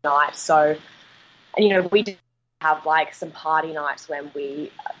night. So, and we have like some party nights when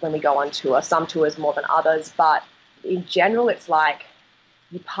we go on tour. Some tours more than others, but in general, it's like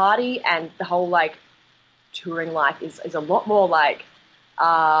you party, and the whole like touring life is a lot more like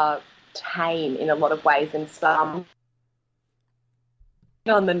tame in a lot of ways than some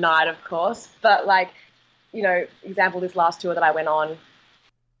on the night, of course. But like, example, this last tour that I went on,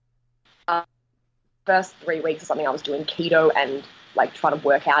 first 3 weeks or something, I was doing keto and like trying to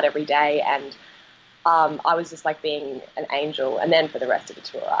work out every day, and I was just like being an angel. And then for the rest of the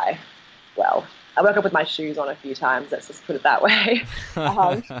tour, I woke up with my shoes on a few times. Let's just put it that way.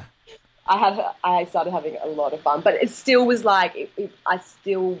 I started having a lot of fun, but it still was like I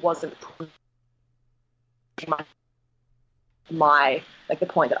still wasn't my like the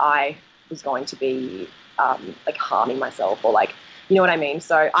point that I was going to be like harming myself, or like, you know what I mean?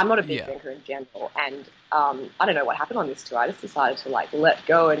 So I'm not a big drinker in general, and I don't know what happened on this tour. I just decided to like let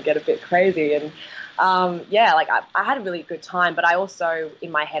go and get a bit crazy, and like I had a really good time. But I also,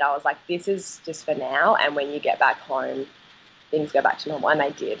 in my head, I was like, this is just for now, and when you get back home, things go back to normal, and they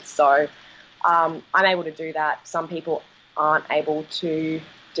did. So I'm able to do that. Some people aren't able to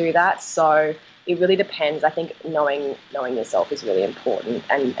do that, so it really depends. I think knowing yourself is really important,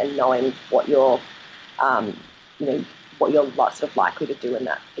 and knowing what you're what you're sort of likely to do in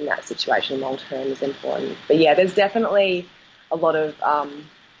that situation long term is important. But yeah, there's definitely a lot of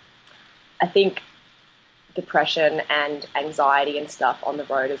I think depression and anxiety and stuff on the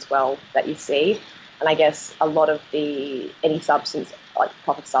road as well that you see. And I guess a lot of any substance, like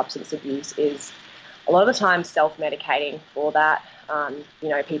proper substance abuse, is a lot of the time self-medicating for that.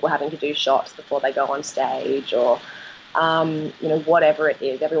 People having to do shots before they go on stage, or whatever it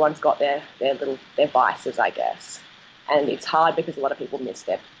is. Everyone's got their vices, I guess. And it's hard because a lot of people miss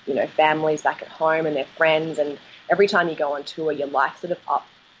their, families back at home and their friends. And every time you go on tour, your life sort of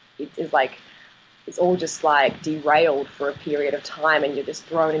it's like, it's all just like derailed for a period of time, and you're just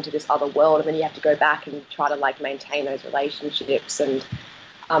thrown into this other world. And then you have to go back and try to like maintain those relationships and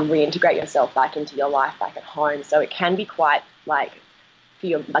reintegrate yourself back into your life back at home. So it can be quite like, for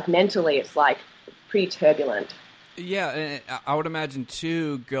you, like mentally, it's like pretty turbulent. Yeah, and I would imagine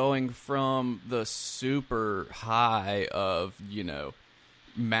too, going from the super high of,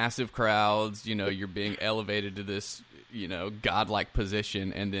 massive crowds, you're being elevated to this, godlike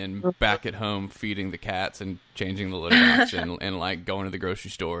position, and then back at home feeding the cats and changing the litter box and like going to the grocery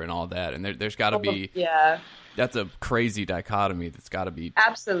store and all that. And there's got to be, that's a crazy dichotomy that's got to be.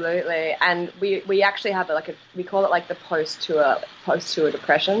 Absolutely. And we actually have we call it like the post-tour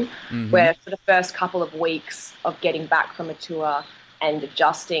depression, where for the first couple of weeks of getting back from a tour and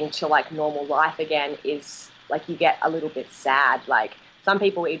adjusting to like normal life again is like, you get a little bit sad. Like some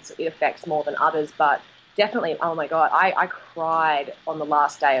people it affects more than others, but definitely, oh my God, I cried on the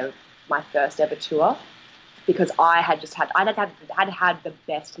last day of my first ever tour, because I had had the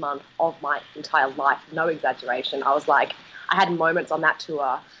best month of my entire life, no exaggeration. I was like, I had moments on that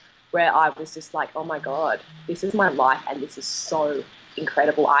tour where I was just like, oh my God, this is my life and this is so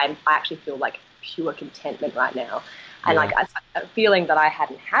incredible. I actually feel like pure contentment right now. And like a feeling that I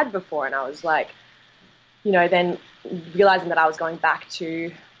hadn't had before. And I was like, then realizing that I was going back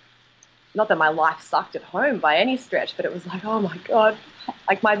to, not that my life sucked at home by any stretch, but it was like, oh my God,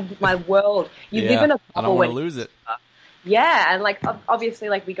 like my world. You live in a bubble. I don't want to lose it. Yeah, and like obviously,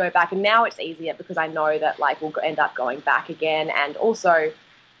 like we go back, and now it's easier because I know that like we'll end up going back again, and also,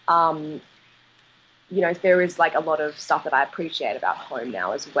 there is like a lot of stuff that I appreciate about home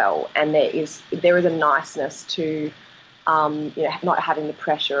now as well, and there is a niceness to, not having the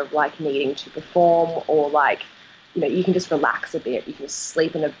pressure of like needing to perform, or like, you can just relax a bit. You can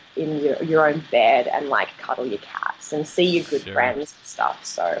sleep in your own bed and like cuddle your cats and see your good friends and stuff.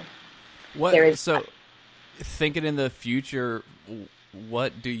 So thinking in the future,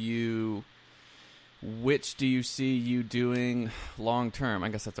 which do you see you doing long term? I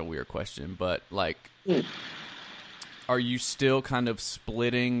guess that's a weird question, but like, are you still kind of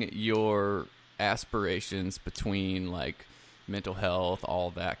splitting your aspirations between like mental health,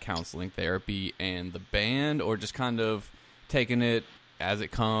 all that, counseling, therapy, and the band, or just kind of taking it as it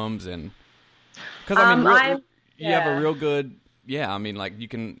comes? And because you have a real good, like you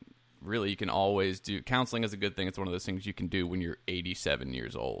can always do counseling is a good thing. It's one of those things you can do when you're 87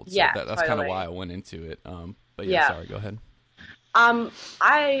 years old. So that's totally kind of why I went into it. But sorry, go ahead. I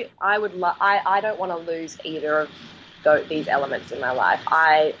don't want to lose either of these elements in my life.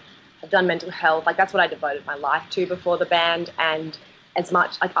 I've done mental health, like that's what I devoted my life to before the band, and as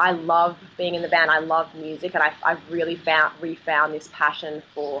much like I love being in the band, I love music, and I've really refound this passion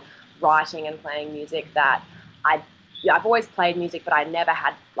for writing and playing music that I've always played music, but I never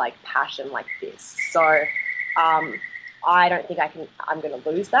had like passion like this. So I don't think I'm going to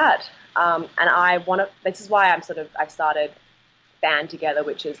lose that, and I want to. This is why I've started Band Together,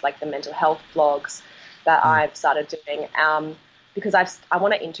 which is like the mental health vlogs that I've started doing. Because I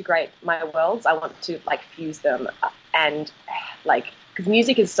want to integrate my worlds. I want to like fuse them, and like, because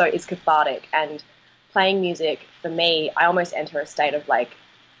music is cathartic, and playing music for me, I almost enter a state of like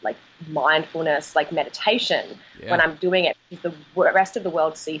mindfulness, like meditation when I'm doing it. The rest of the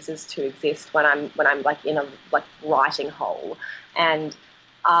world ceases to exist when I'm like in a like writing hole, and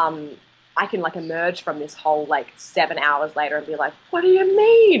I can like emerge from this hole like 7 hours later and be like, what do you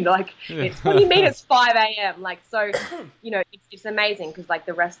mean? Like, what do you mean it's 5 a.m.? Like, so, it's amazing because like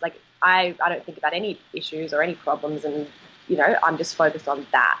the rest, like I don't think about any issues or any problems, and, I'm just focused on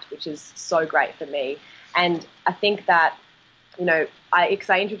that, which is so great for me. And I think that, because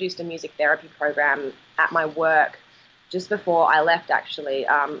I introduced a music therapy program at my work just before I left, actually,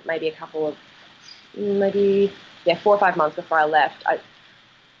 maybe 4 or 5 months before I left. I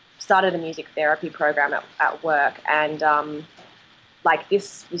started a music therapy program at work, and like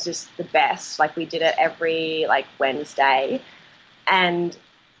this was just the best. Like we did it every like Wednesday, and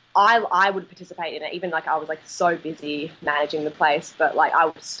I would participate in it, even like I was like so busy managing the place, but like I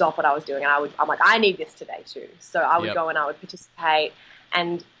would stop what I was doing and I'm like, I need this today too. So I would go and I would participate,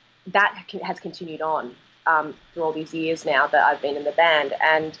 and that has continued on through all these years now that I've been in the band.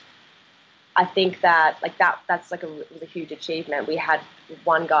 And I think that like that's like was a huge achievement. We had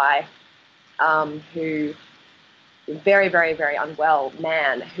one guy who, very, very, very unwell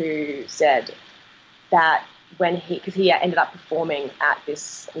man, who said that because he ended up performing at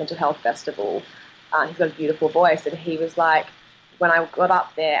this mental health festival, he's got a beautiful voice, and he was like, when I got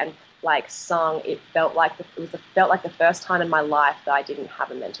up there and like sung, it felt like the first time in my life that I didn't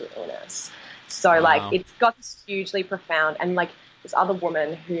have a mental illness. So like it's got this hugely profound, and like this other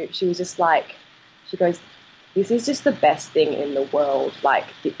woman who she was just like, she goes, this is just the best thing in the world. Like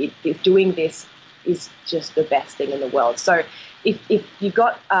doing this is just the best thing in the world. So if you've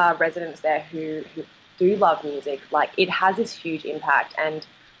got residents there who do love music, like it has this huge impact, and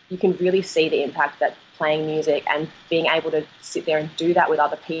you can really see the impact that playing music and being able to sit there and do that with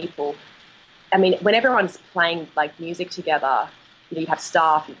other people. I mean, when everyone's playing like music together, you know, you'd have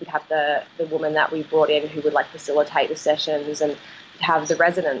staff, you'd have the woman that we brought in who would like facilitate the sessions, and you'd have the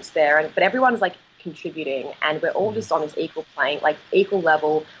residents there, but everyone's like contributing, and we're all just on this equal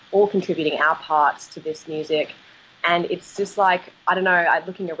level, all contributing our parts to this music. And it's just like, I don't know, I'm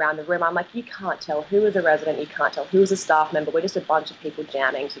looking around the room, I'm like, you can't tell who is a resident, you can't tell who is a staff member. We're just a bunch of people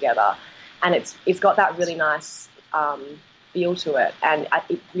jamming together. And it's got that really nice feel to it, and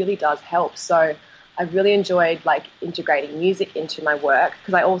it really does help. So I really enjoyed like integrating music into my work,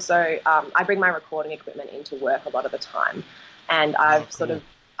 because I also, I bring my recording equipment into work a lot of the time. And I've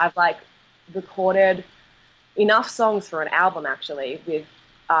I've like recorded enough songs for an album actually with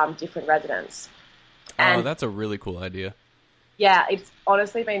different residents. And that's a really cool idea. Yeah, it's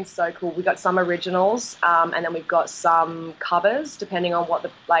honestly been so cool. We've got some originals, and then we've got some covers, depending on what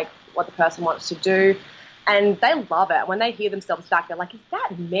the person wants to do. And they love it. When they hear themselves back, they're like, is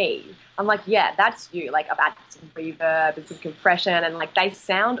that me? I'm like, yeah, that's you. Like, I've added some reverb and some compression, and like they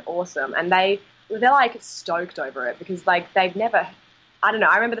sound awesome. And they're like stoked over it, because like they've never, I don't know,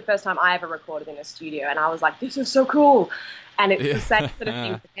 I remember the first time I ever recorded in a studio, and I was like, this is so cool. And it's the same sort of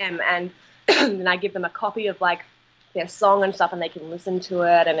thing for them. And then I give them a copy of like their song and stuff, and they can listen to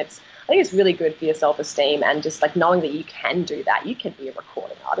it. And I think it's really good for your self-esteem, and just like knowing that you can do that. You can be a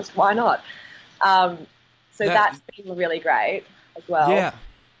recording artist. Why not? So that's been really great as well. Yeah.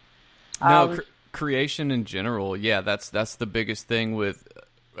 No, creation in general. Yeah, that's the biggest thing with,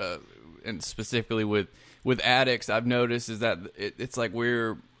 and specifically with addicts, I've noticed is that it's like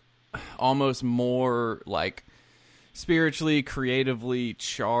we're almost more like spiritually, creatively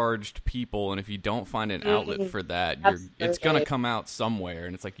charged people, and if you don't find an outlet for that, it's going to come out somewhere,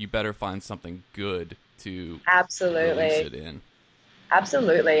 and it's like you better find something good to release it in.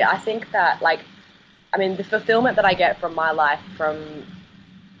 Absolutely. I think that, like, I mean, the fulfillment that I get from my life from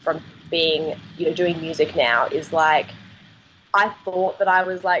being, you know, doing music now is like, I thought that I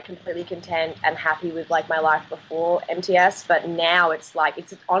was like completely content and happy with like my life before MTS, but now it's like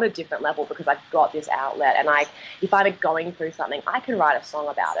it's on a different level, because I've got this outlet, and if I'm going through something, I can write a song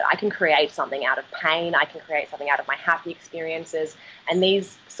about it. I can create something out of pain. I can create something out of my happy experiences, and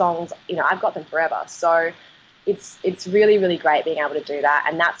these songs, you know, I've got them forever. So it's really, really great being able to do that,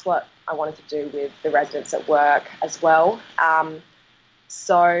 and that's what I wanted to do with the residents at work as well.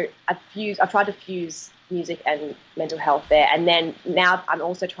 So I've tried to fuse music and mental health there, and then now I'm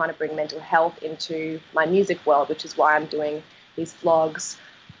also trying to bring mental health into my music world, which is why I'm doing these vlogs.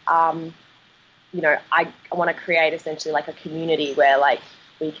 You know, I want to create essentially like a community where like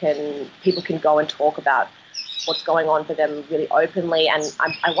people can go and talk about what's going on for them really openly, and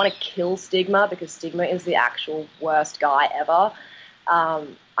I want to kill stigma, because stigma is the actual worst guy ever.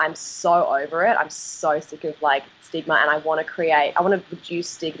 I'm so over it. I'm so sick of like stigma, and I want to reduce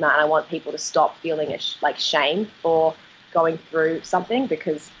stigma, and I want people to stop feeling like shame for going through something,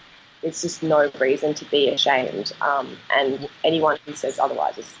 because it's just no reason to be ashamed. And anyone who says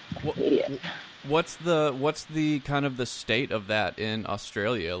otherwise is an idiot. What's the kind of the state of that in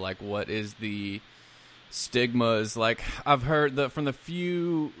Australia? Like, what is the stigmas? Like, I've heard from the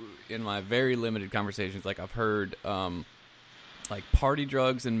few in my very limited conversations, like I've heard, like party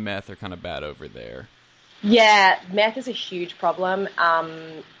drugs and meth are kind of bad over there. Yeah, meth is a huge problem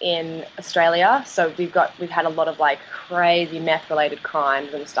in Australia. So we've had a lot of like crazy meth related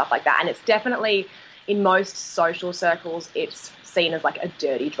crimes and stuff like that. And it's definitely, in most social circles, it's seen as like a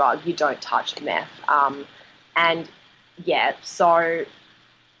dirty drug. You don't touch meth. And yeah, so,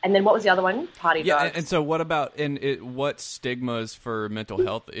 and then what was the other one? Party drugs. And so what about, what stigmas for mental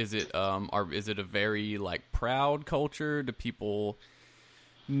health? Is it a very like proud culture? Do people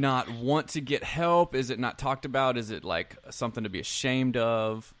not want to get help? Is it not talked about? Is it like something to be ashamed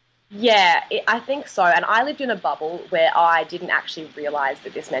of? Yeah, I think so. And I lived in a bubble where I didn't actually realize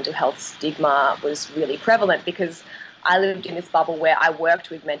that this mental health stigma was really prevalent, because I lived in this bubble where I worked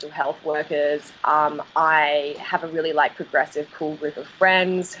with mental health workers. I have a really like progressive, cool group of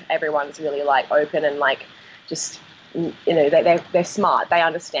friends. Everyone's really like open and like just, you know, they're smart. They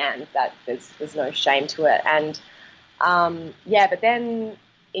understand that there's no shame to it. And yeah, but then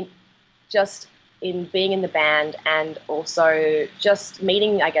in being in the band and also just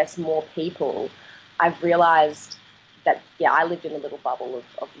meeting, I guess, more people, I've realized that, yeah, I lived in a little bubble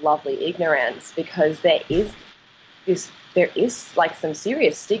of lovely ignorance, because there is like some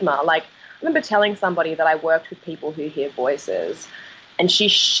serious stigma. Like, I remember telling somebody that I worked with people who hear voices, and she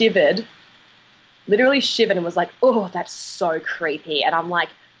literally shivered and was like, "Oh, that's so creepy." And I'm like,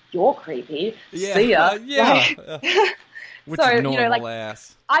 "You're creepy. Yeah, See ya." yeah. Which So, is normal, you know, like,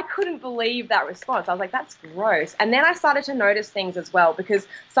 ass. I couldn't believe that response. I was like, that's gross. And then I started to notice things as well, because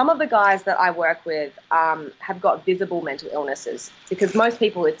some of the guys that I work with have got visible mental illnesses, because most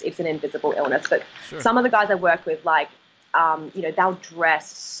people it's an invisible illness. But Sure. some of the guys I work with, like, you know, they'll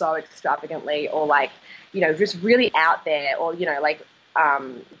dress so extravagantly, or like, you know, just really out there, or, you know, like,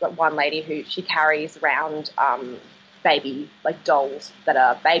 we've got one lady who she carries around baby, like, dolls that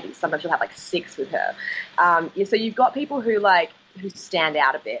are babies. Sometimes she'll have like 6 with her. So you've got people who stand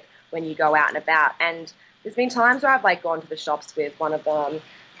out a bit when you go out and about. And there's been times where I've like gone to the shops with one of them,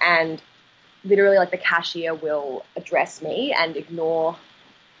 and literally like the cashier will address me and ignore,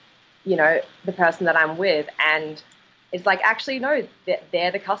 you know, the person that I'm with. And it's like, actually, no,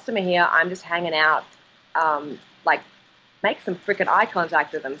 they're the customer here. I'm just hanging out. Like, make some freaking eye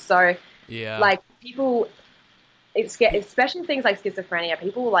contact with them. So, Yeah. like, people, especially things like schizophrenia,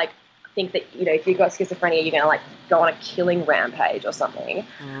 people like think that, you know, if you've got schizophrenia, you're going to like go on a killing rampage or something.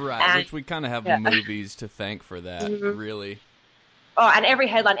 Right, And, which we kind of have yeah. movies to thank for that, Mhm. really. Oh, and every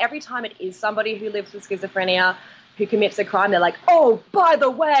headline, every time it is somebody who lives with schizophrenia who commits a crime, they're like, "Oh, by the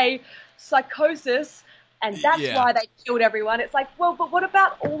way, psychosis, and that's Yeah. why they killed everyone." It's like, well, but what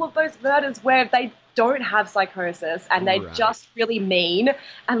about all of those murders where they don't have psychosis and they Right. just really mean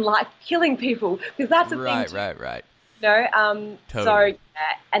and like killing people? Because that's a thing too. Right. No, Totally. so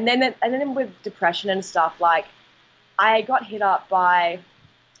yeah. and then with depression and stuff, like, I got hit up by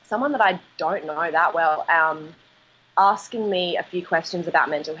someone that I don't know that well, asking me a few questions about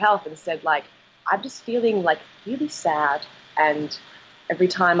mental health, and said, like, I'm just feeling like really sad, and every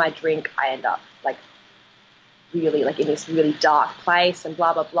time I drink, I end up like really like in this really dark place, and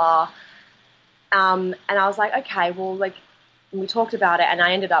blah blah blah. And I was like, okay, well, like, and we talked about it, and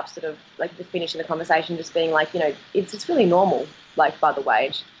I ended up sort of like just finishing the conversation, just being like, you know, it's really normal, like, by the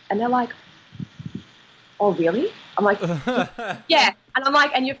way. And they're like, "Oh, really?" I'm like, "Yeah." And I'm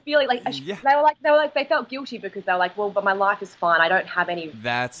like, and you're feeling like, Yeah. they felt guilty, because they were like, "Well, but my life is fine. I don't have any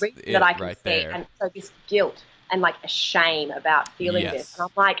That's reason it that I can right see." there. And so this guilt and like a shame about feeling Yes. this. And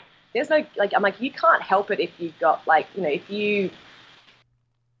I'm like, there's no, like, I'm like, you can't help it if you've got, like, you know, if you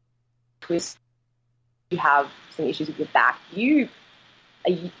twist, you have some issues with your back, you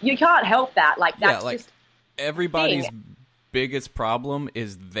can't help that. Like, that's like, just everybody's thing. biggest problem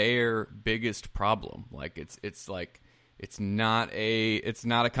is their biggest problem. Like, it's like, it's not a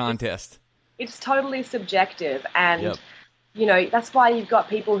contest. It's totally subjective, and Yep. you know, that's why you've got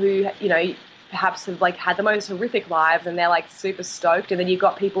people who, you know, perhaps have like had the most horrific lives, and they're like super stoked, and then you've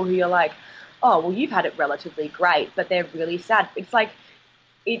got people who you're like, "Oh, well, you've had it relatively great," but they're really sad. It's like,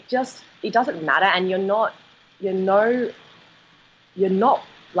 it doesn't matter, and you're not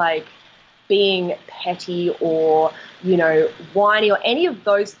like being petty or, you know, whiny or any of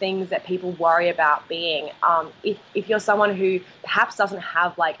those things that people worry about being. If you're someone who perhaps doesn't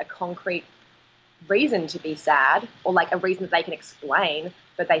have like a concrete reason to be sad, or like a reason that they can explain,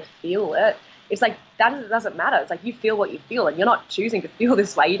 but they feel it, it's like, that doesn't matter. It's like, you feel what you feel, and you're not choosing to feel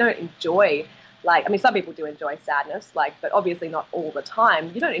this way. You don't enjoy, like, I mean, some people do enjoy sadness, like, but obviously not all the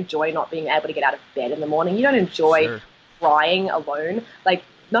time. You don't enjoy not being able to get out of bed in the morning. You don't enjoy Sure. crying alone. Like,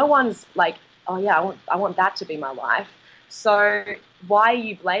 no one's like, "Oh yeah, I want that to be my life." So why are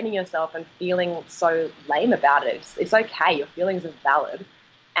you blaming yourself and feeling so lame about it? It's okay. Your feelings are valid,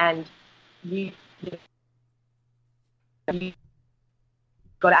 and you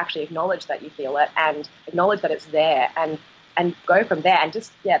got to actually acknowledge that you feel it, and acknowledge that it's there, and go from there. And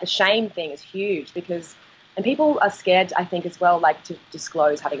just, yeah, the shame thing is huge, because, and people are scared, I think, as well, like, to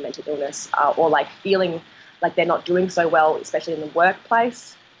disclose having mental illness, or like feeling like they're not doing so well, especially in the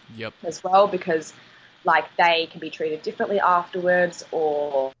workplace. Yep. As well, because like they can be treated differently afterwards,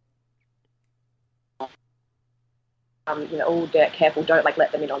 or you know, "Oh, careful, don't like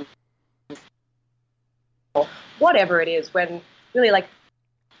let them in on," or whatever it is, when really, like,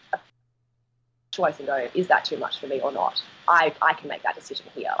 a choice and go, is that too much for me or not? I can make that decision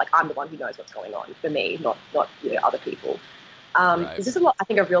here. Like, I'm the one who knows what's going on for me, not you know, other people. Right. There's just I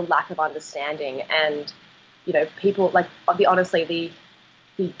think, a real lack of understanding, and, you know, people, like, honestly, the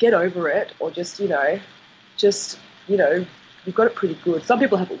get over it, or just you know, you've got it pretty good. Some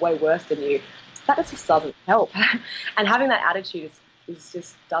people have it way worse than you. That just doesn't help. And having that attitude is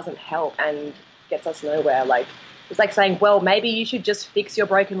just doesn't help. And gets us nowhere. Like, it's like saying, well, maybe you should just fix your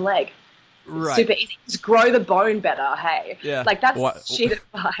broken leg. It's super easy. Just grow the bone better, hey? Yeah. Like, that's shit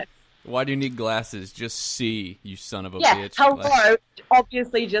advice. Why do you need glasses? Just see, you son of a yeah, bitch. Hello, like,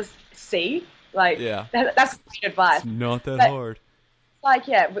 obviously just see. Like, that's great advice. It's not that hard. Like,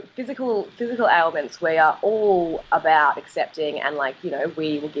 with physical ailments, we are all about accepting, and like,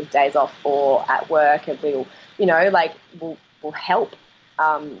 we will give days off or at work, and we'll, we'll help.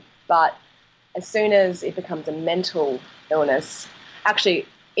 But as soon as it becomes a mental illness, actually,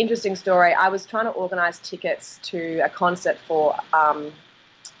 interesting story. I was trying to organise tickets to a concert for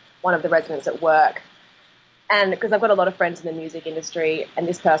one of the residents at work, and because I've got a lot of friends in the music industry, and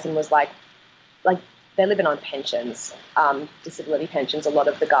this person was like they're living on pensions, disability pensions, a lot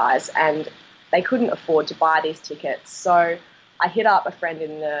of the guys, and they couldn't afford to buy these tickets. So I hit up a friend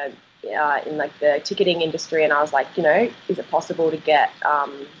in the ticketing industry, and I was like, is it possible to get a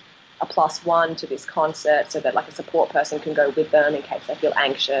 +1 to this concert so that like a support person can go with them in case they feel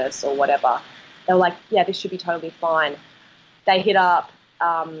anxious or whatever? They were like, yeah, this should be totally fine. They hit up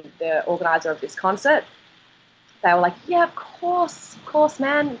the organizer of this concert. They were like, yeah, of course,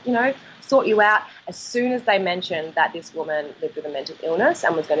 man, sort you out. As soon as they mentioned that this woman lived with a mental illness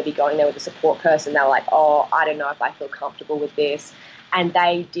and was going to be going there with a support person, they were like, oh, I don't know if I feel comfortable with this. And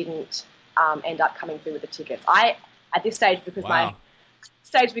they didn't end up coming through with the tickets. At this stage,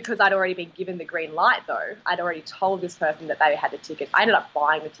 because I'd already been given the green light, though, I'd already told this person that they had the tickets. I ended up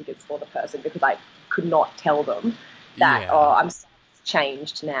buying the tickets for the person because I could not tell them that, I'm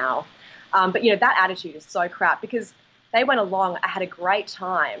changed now. But, that attitude is so crap, because they went along, I had a great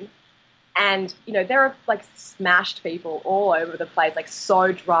time, and, there are, like, smashed people all over the place, like,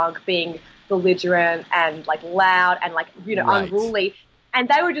 so drunk, being belligerent and, like, loud and, like, unruly. And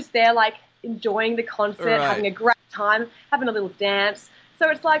they were just there, like, enjoying the concert, having a great time, having a little dance. So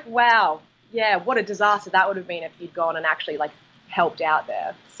it's like, wow, yeah, what a disaster that would have been if you'd gone and actually, like, helped out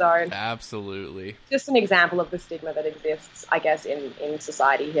there. So absolutely. Just an example of the stigma that exists, I guess, in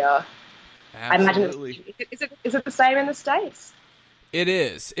society here. Absolutely. I imagine is it the same in the States? It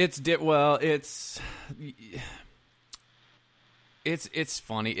is. It's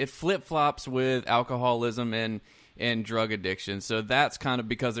funny. It flip-flops with alcoholism and drug addiction. So that's kind of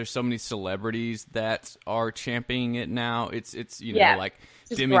because there's so many celebrities that are championing it now. It's like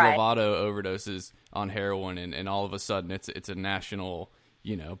Demi Lovato overdoses on heroin, and all of a sudden it's a national,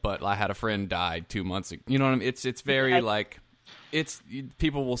 but I had a friend died 2 months ago. You know what I mean? It's very like,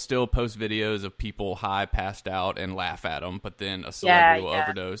 people will still post videos of people high, passed out, and laugh at them, but then a celebrity will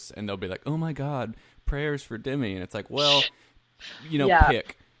overdose, and they'll be like, oh my God, prayers for Demi. And it's like, well,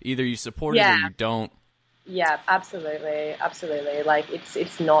 pick. Either you support it or you don't. Yeah, absolutely. Like,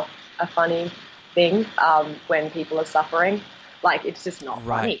 it's not a funny thing when people are suffering. Like, it's just not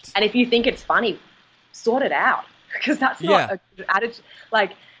funny. And if you think it's funny, sort it out, because that's not a good attitude.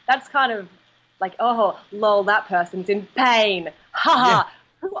 Like, that's kind of like, oh, lol, that person's in pain. Ha ha.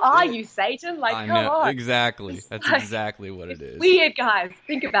 Who are you, Satan? Like, come on. Exactly. That's like, exactly what it is. Weird, guys.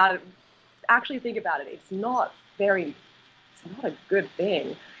 Think about it. Actually think about it. It's not a good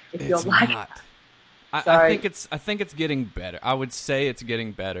thing if you're like that. I think it's getting better. I would say it's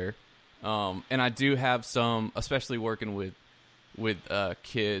getting better. And I do have some, especially working with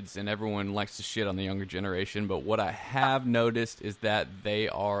kids, and everyone likes to shit on the younger generation, but what I have noticed is that they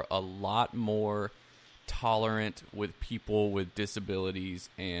are a lot more tolerant with people with disabilities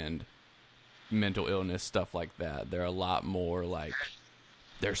and mental illness, stuff like that. They're a lot more like,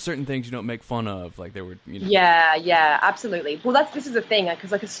 there are certain things you don't make fun of, like there were, Yeah, absolutely. Well, this is the thing,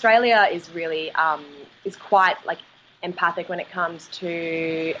 because like Australia is really is quite like empathic when it comes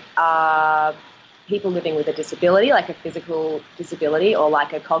to people living with a disability, like a physical disability or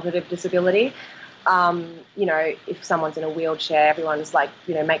like a cognitive disability. If someone's in a wheelchair, everyone's like,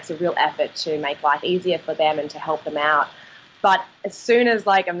 makes a real effort to make life easier for them and to help them out. But as soon as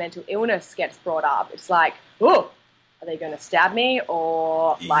like a mental illness gets brought up, it's like, oh, are they going to stab me?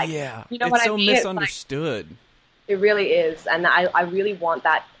 Or like, what I mean? It's so misunderstood. It really is. And I really want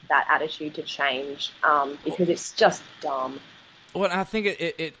that attitude to change because it's just dumb. Well, I think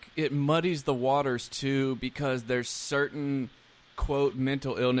it muddies the waters too, because there's certain quote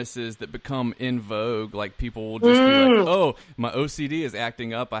mental illnesses that become in vogue. Like people will just be like, "Oh, my OCD is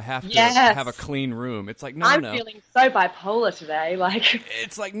acting up. I have to have a clean room." It's like, no. I'm feeling so bipolar today. Like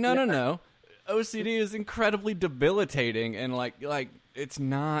it's like no. OCD is incredibly debilitating, and like it's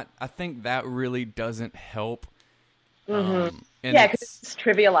not. I think that really doesn't help. Because it's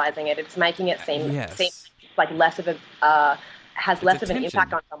trivializing it. It's making it seem like less of a. Has less of an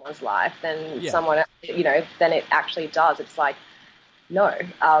impact on someone's life than someone, than it actually does. It's like, no,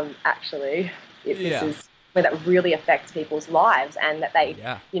 actually, this is where that really affects people's lives, and that they,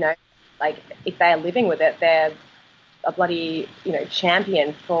 like if they're living with it, they're a bloody,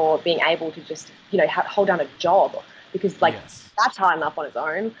 champion for being able to just, hold down a job, because that's hard enough on its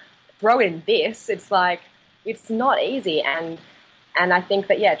own. Throw in this, it's like, it's not easy. And I think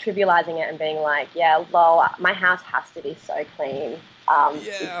that, trivializing it and being like, lol, my house has to be so clean.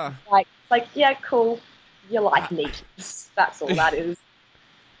 Cool. You like neatness. That's all that is.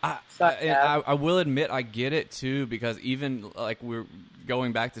 I will admit I get it too, because even like we're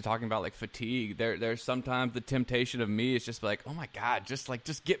going back to talking about like fatigue, there's sometimes the temptation of me is just like, oh my God, just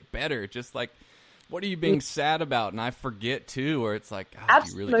get better. Just like, what are you being sad about? And I forget too, or it's like, God,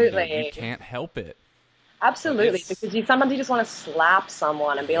 absolutely, you can't help it. Absolutely, because sometimes you just want to slap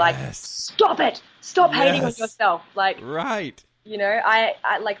someone and be like, stop it, stop hating on yourself. Like, right.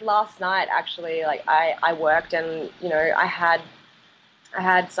 I like last night actually, like I worked, and I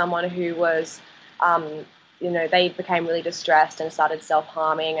had someone who was, they became really distressed and started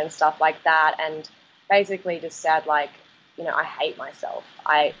self-harming and stuff like that, and basically just said like, I hate myself.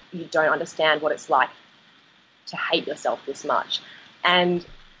 You don't understand what it's like to hate yourself this much. And,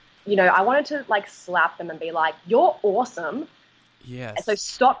 I wanted to like slap them and be like, you're awesome. Yes. And so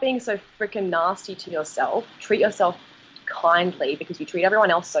stop being so freaking nasty to yourself. Treat yourself kindly, because you treat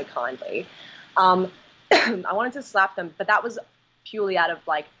everyone else so kindly. I wanted to slap them, but that was purely out of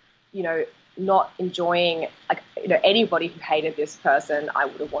like, not enjoying, like, anybody who hated this person, I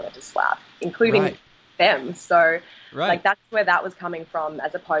would have wanted to slap, including them. So like, that's where that was coming from,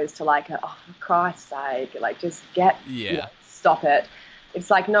 as opposed to like, oh, for Christ's sake, like, just stop it. It's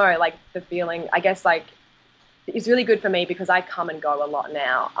like, no, like the feeling, I guess, like, it's really good for me because I come and go a lot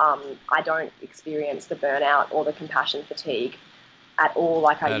now. I don't experience the burnout or the compassion fatigue at all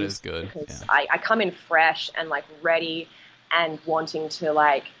like I used to. That is good. Because I come in fresh and like ready and wanting to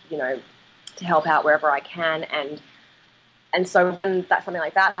like, to help out wherever I can. And so when something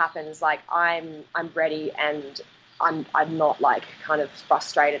like that happens, like I'm ready, and I'm not like kind of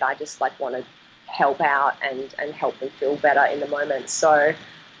frustrated. I just like want to help out and help them feel better in the moment. So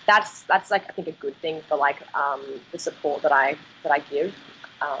that's like, I think, a good thing for like the support that I give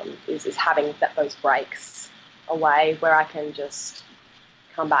is having those breaks away where I can just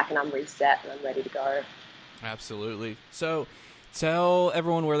come back and I'm reset and I'm ready to go. Absolutely. So tell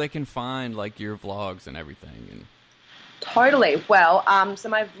everyone where they can find like your vlogs and everything. And totally. Well, so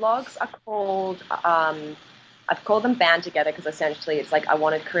my vlogs are called, I've called them Band Together, because essentially it's like I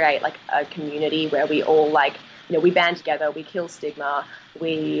want to create like a community where we all like, we band together, we kill stigma,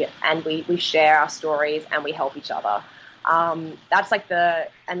 we share our stories and we help each other. That's like the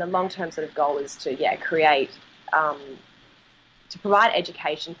long-term sort of goal is to create, to provide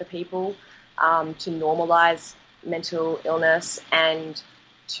education for people, to normalize mental illness, and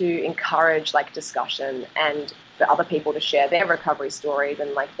to encourage like discussion, and for other people to share their recovery stories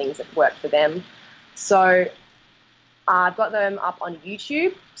and like things that work for them. So I've got them up on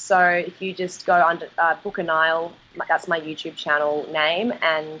YouTube. So if you just go under Booka Nile, that's my YouTube channel name,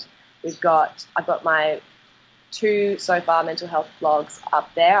 and I've got my 2 so far mental health vlogs up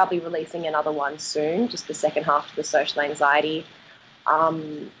there. I'll be releasing another one soon, just the second half of the social anxiety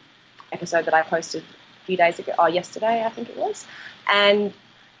episode that I posted a few days ago, yesterday I think it was. And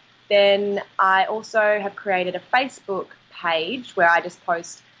then I also have created a Facebook page where I just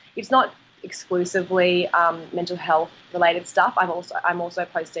post, it's not exclusively mental health related stuff. I'm also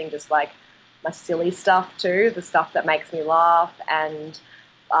posting just like my silly stuff too, the stuff that makes me laugh, and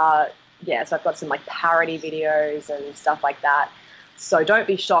so I've got some like parody videos and stuff like that. So don't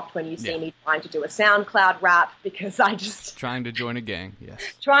be shocked when you see me trying to do a SoundCloud rap, because I just trying to join a gang. Yes,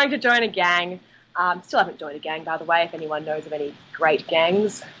 trying to join a gang. Still haven't joined a gang, by the way, if anyone knows of any great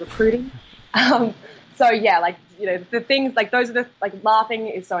gangs recruiting. So like, the things like those are the, like, laughing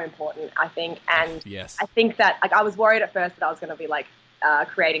is so important, I think. And I think that, like, I was worried at first that I was going to be like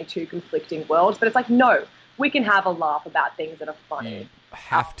creating 2 conflicting worlds, but it's like, no, we can have a laugh about things that are funny. You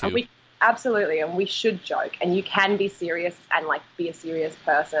have to. Absolutely. And we should joke, and you can be serious and like be a serious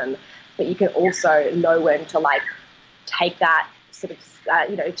person, but you can also know when to like take that sort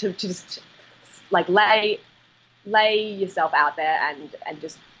of, to just like lay yourself out there and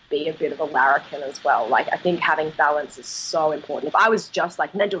just be a bit of a larrikin as well. Like, I think having balance is so important. If I was just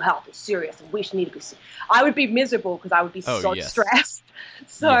like, mental health is serious and we should need to be, I would be miserable, because I would be stressed.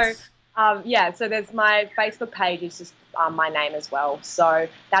 So, so there's my Facebook page is just my name as well. So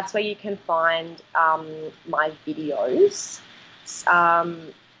that's where you can find my videos.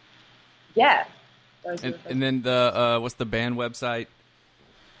 And then the what's the band website?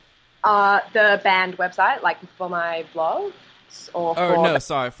 The band website, like for my blog. or Oh for no,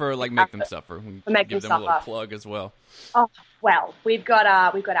 sorry for like Make Them Suffer. We Make give Them them a little Suffer. plug as well. Oh, well, we've got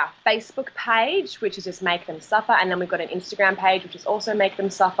our Facebook page, which is just Make Them Suffer, and then we've got an Instagram page, which is also Make Them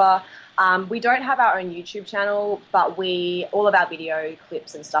Suffer. We don't have our own YouTube channel, but all of our video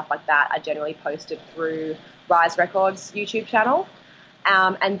clips and stuff like that are generally posted through Rise Records YouTube channel.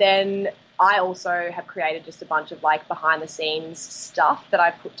 And then I also have created just a bunch of like behind the scenes stuff that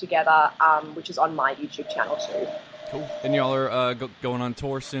I've put together, which is on my YouTube channel too. Cool. And y'all are going on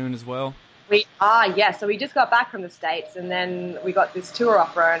tour soon as well? We are, yes. So we just got back from the States, and then we got this tour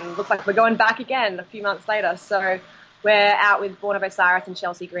offer, and it looks like we're going back again a few months later. So we're out with Born of Osiris and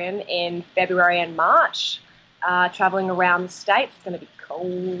Chelsea Grin in February and March, traveling around the States. It's going to be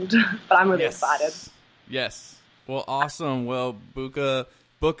cold, but I'm really excited. Yes. Well, awesome. Well, Booka,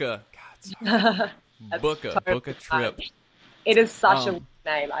 book a trip. It is such a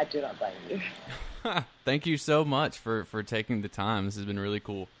name. I do not blame you. Thank you so much for taking the time. This has been really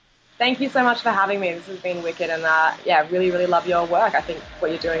cool. Thank you so much for having me. This has been wicked, and really, really love your work. I think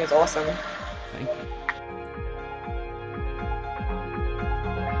what you're doing is awesome. Thank you.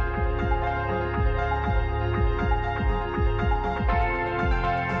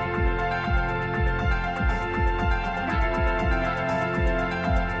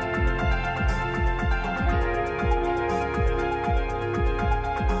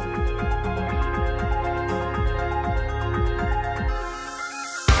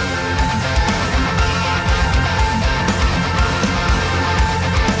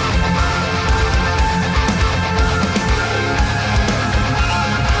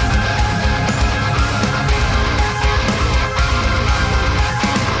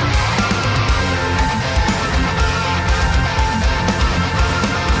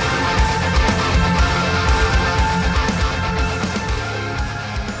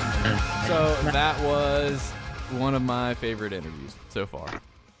 That was one of my favorite interviews so far.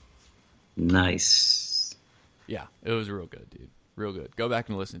 Nice. Yeah, it was real good, dude. Real good. Go back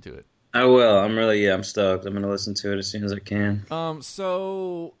and listen to it. I will. I'm stoked. I'm going to listen to it as soon as I can.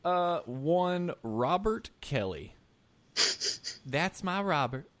 One Robert Kelly. That's my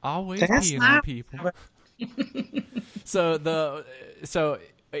Robert. Always peeing on people.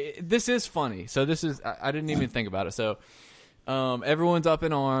 This is funny. So this is, I didn't even think about it. So everyone's up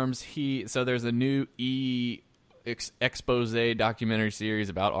in arms. There's a new expose documentary series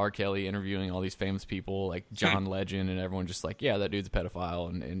about R. Kelly interviewing all these famous people like John Legend, and everyone just like, yeah, that dude's a pedophile,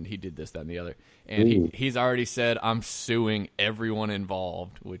 and he did this, that, and the other. And he's already said, I'm suing everyone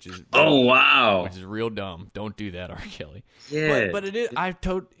involved, which is which is real dumb. Don't do that, R. Kelly. Yeah, but it is.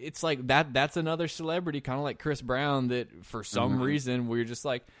 It's like that. That's another celebrity, kind of like Chris Brown, that for some reason we're just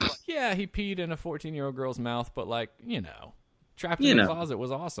like, yeah, he peed in a 14-year-old girl's mouth, but like, trapped in the closet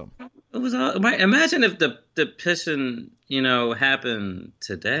was awesome. It was. Imagine if the pissing, happened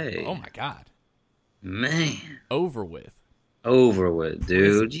today. Oh my God, man! Over with,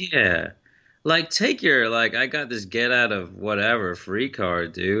 dude. Yeah, like take your I got this get out of whatever free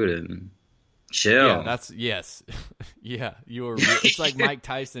card, dude, and chill. Yeah, yes, yeah. It's like Mike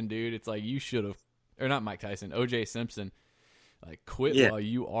Tyson, dude. It's like you should have, or not Mike Tyson, O.J. Simpson. Like quit while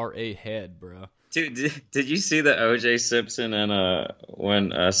you are ahead, bro. Dude, did you see the O.J. Simpson and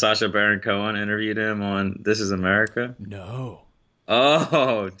when Sacha Baron Cohen interviewed him on This Is America? No.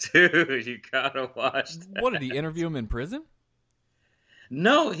 Oh, dude, you gotta watch that. What, did he interview him in prison?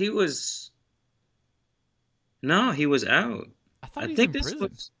 No, he was out. I thought he was in prison. I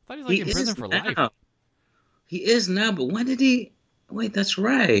thought he was in prison for life. He is now, but when did he? Wait, that's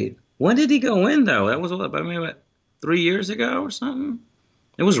right. When did he go in though? That was about 3 years ago or something.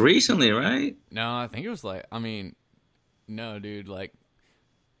 It was recently, right? No, I think it was no, dude.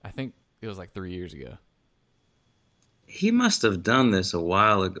 I think it was 3 years ago. He must have done this a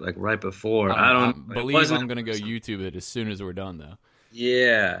while, right before. I believe I'm going to go YouTube it as soon as we're done, though.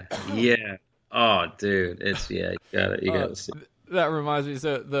 Yeah. Oh, dude, you gotta see. That reminds me.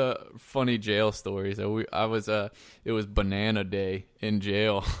 So the funny jail story. So it was Banana Day in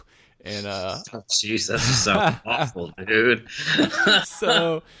jail. And jeez, that's so awful, dude.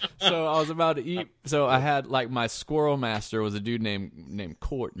 so I was about to eat. So I had my squirrel master was a dude named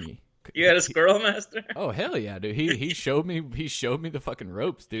Courtney. You had a squirrel master? Oh hell yeah, dude. He showed me the fucking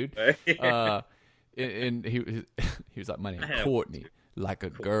ropes, dude. And he was like, my name Courtney, like a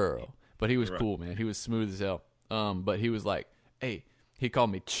girl. But he was cool, man. He was smooth as hell. But he was like, hey. He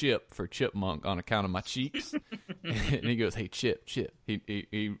called me Chip for chipmunk on account of my cheeks. And he goes, hey, Chip.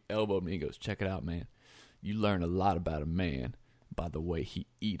 He elbowed me. He goes, check it out, man. You learn a lot about a man by the way he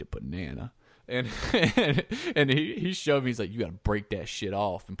eat a banana. And he showed me. He's like, you got to break that shit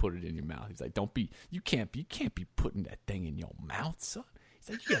off and put it in your mouth. He's like, you can't be putting that thing in your mouth, son. He's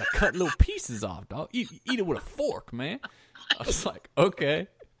like, you got to cut little pieces off, dog. Eat it with a fork, man. I was like, okay.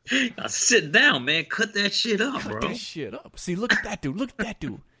 Now sit down, man. Cut that shit up, Cut bro. that shit up. See, look at that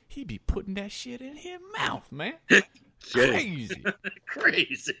dude. He be putting that shit in his mouth, man. Crazy.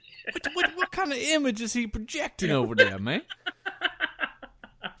 Crazy. What kind of image is he projecting over there, man?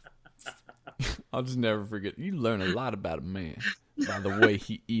 I'll just never forget. You learn a lot about a man by the way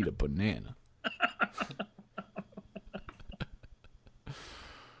he eat a banana.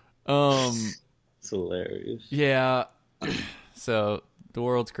 It's hilarious. Yeah. So the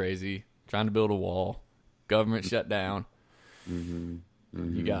world's crazy. Trying to build a wall. Government shut down. Mm-hmm.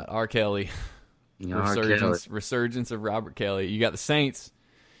 Mm-hmm. You got R. Kelly. Kelly. Resurgence of Robert Kelly. You got the Saints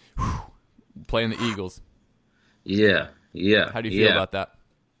playing the Eagles. Yeah. How do you feel about that?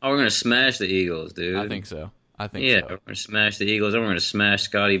 Oh, we're gonna smash the Eagles, dude. I think so. We're gonna smash the Eagles, and we're gonna smash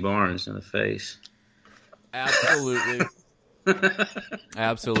Scotty Barnes in the face. Absolutely.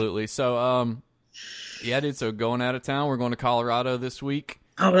 Absolutely. So, yeah, dude. So going out of town, we're going to Colorado this week.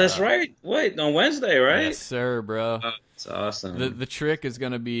 Oh, that's right. Wait, on Wednesday, right? Yes, sir, bro. Oh, that's awesome. The trick is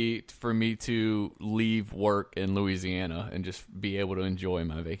going to be for me to leave work in Louisiana and just be able to enjoy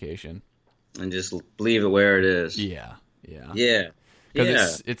my vacation. And just leave it where it is. Yeah.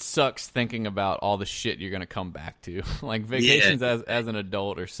 Because it sucks thinking about all the shit you're going to come back to. Like, vacations as an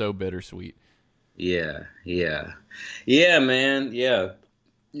adult are so bittersweet. Yeah, man. Yeah.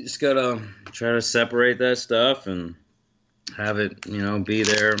 You just got to try to separate that stuff and have it, be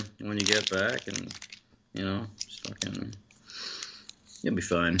there when you get back and, just fucking, you'll be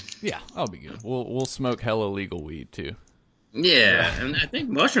fine. Yeah, I'll be good. We'll smoke hella legal weed, too. Yeah, and I think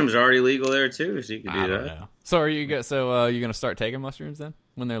mushrooms are already legal there too, so you can do that. Know. So are you gonna start taking mushrooms then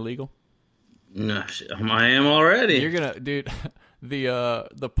when they're legal? No, I am already. You're gonna, dude.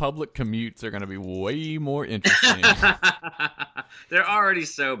 The public commutes are gonna be way more interesting. They're already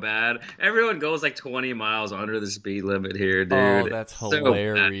so bad. Everyone goes like 20 miles under the speed limit here, dude. Oh, that's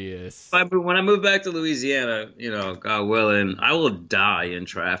hilarious. But when I move back to Louisiana, God willing, I will die in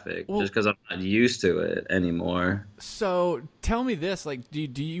traffic just because I'm not used to it anymore. So tell me this: like, do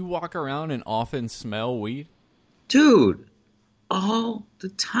you walk around and often smell weed? Dude, all the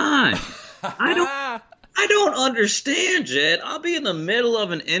time. I don't understand, Jed. I'll be in the middle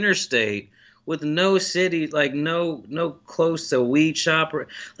of an interstate with no city, like no close to weed shop.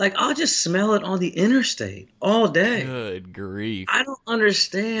 Like, I'll just smell it on the interstate all day. Good grief. I don't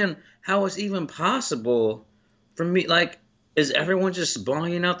understand how it's even possible for me. Like, is everyone just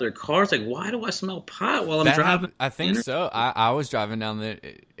blowing out their cars? Like, why do I smell pot while I'm driving? I think so. I was driving down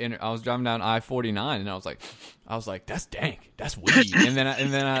I-49, and I was like, that's dank. That's weed. and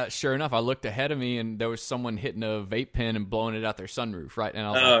then sure enough, I looked ahead of me, and there was someone hitting a vape pen and blowing it out their sunroof, right? And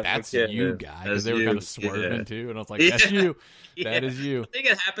I was like, that's you, guy, because they were kind of swerving too. And I was like, that's you. That is you. I think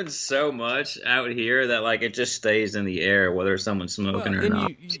it happens so much out here that like it just stays in the air, whether someone's smoking or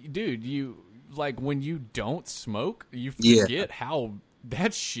not. You like when you don't smoke, you forget how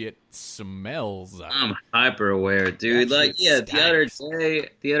that shit smells. I'm hyper aware, dude. Like, the other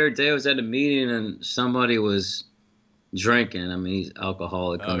day I was at a meeting and somebody was drinking. I mean, he's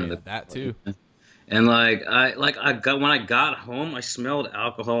alcoholic. That too. And when I got home, I smelled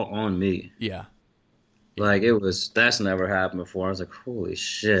alcohol on me. Yeah. Like, that's never happened before. I was like, holy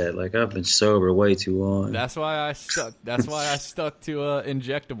shit, like, I've been sober way too long. That's why I stuck to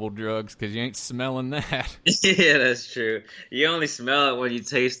injectable drugs, because you ain't smelling that. Yeah, that's true. You only smell it when you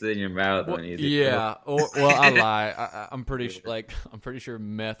taste it in your mouth. Well, I lie. I'm pretty sure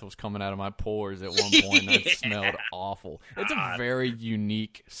meth was coming out of my pores at one point, and it smelled awful. It's a very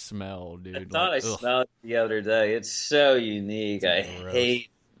unique smell, dude. I thought I smelled it the other day. It's so unique. I hate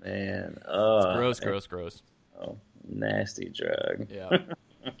Man, it's gross. Oh, nasty drug. Yeah.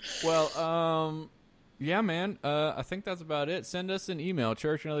 Well, yeah, man. I think that's about it. Send us an email,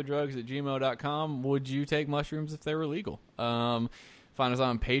 churchandotherdrugs@gmail.com. Would you take mushrooms if they were legal? Find us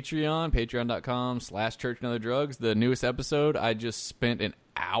on Patreon, patreon.com/churchandotherdrugs. The newest episode, I just spent an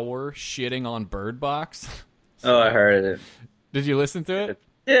hour shitting on Bird Box. So, I heard it. Did you listen to it?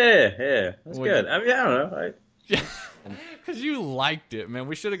 Yeah. That's good. I mean, I don't know. Because you liked it, man.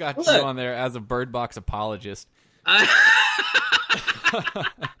 We should have got you on there as a Bird Box apologist.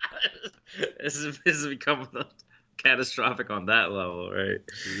 This has become catastrophic on that level, right?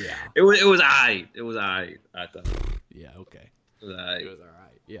 Yeah. It was aight. I thought. Yeah, okay. It was aight. It was all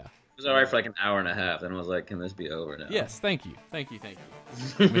right, yeah. It was all right for like an hour and a half. Then I was like, can this be over now? Yes, thank you.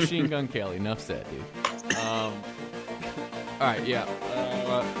 Machine Gun Kelly, enough said, dude. All right, yeah.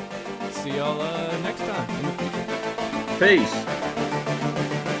 see y'all next time in the future. Peace.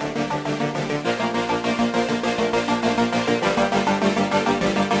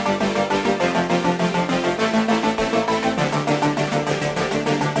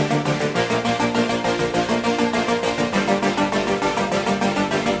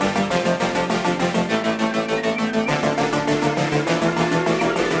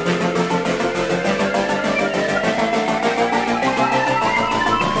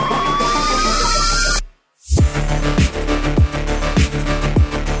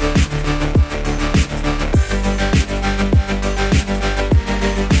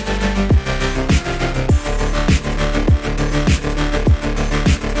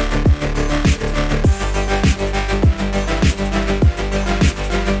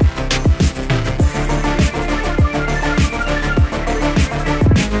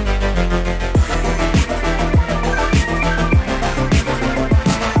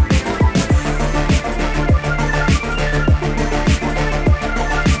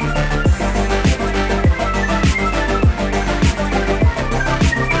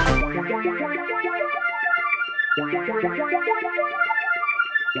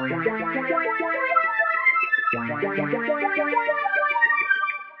 Wow.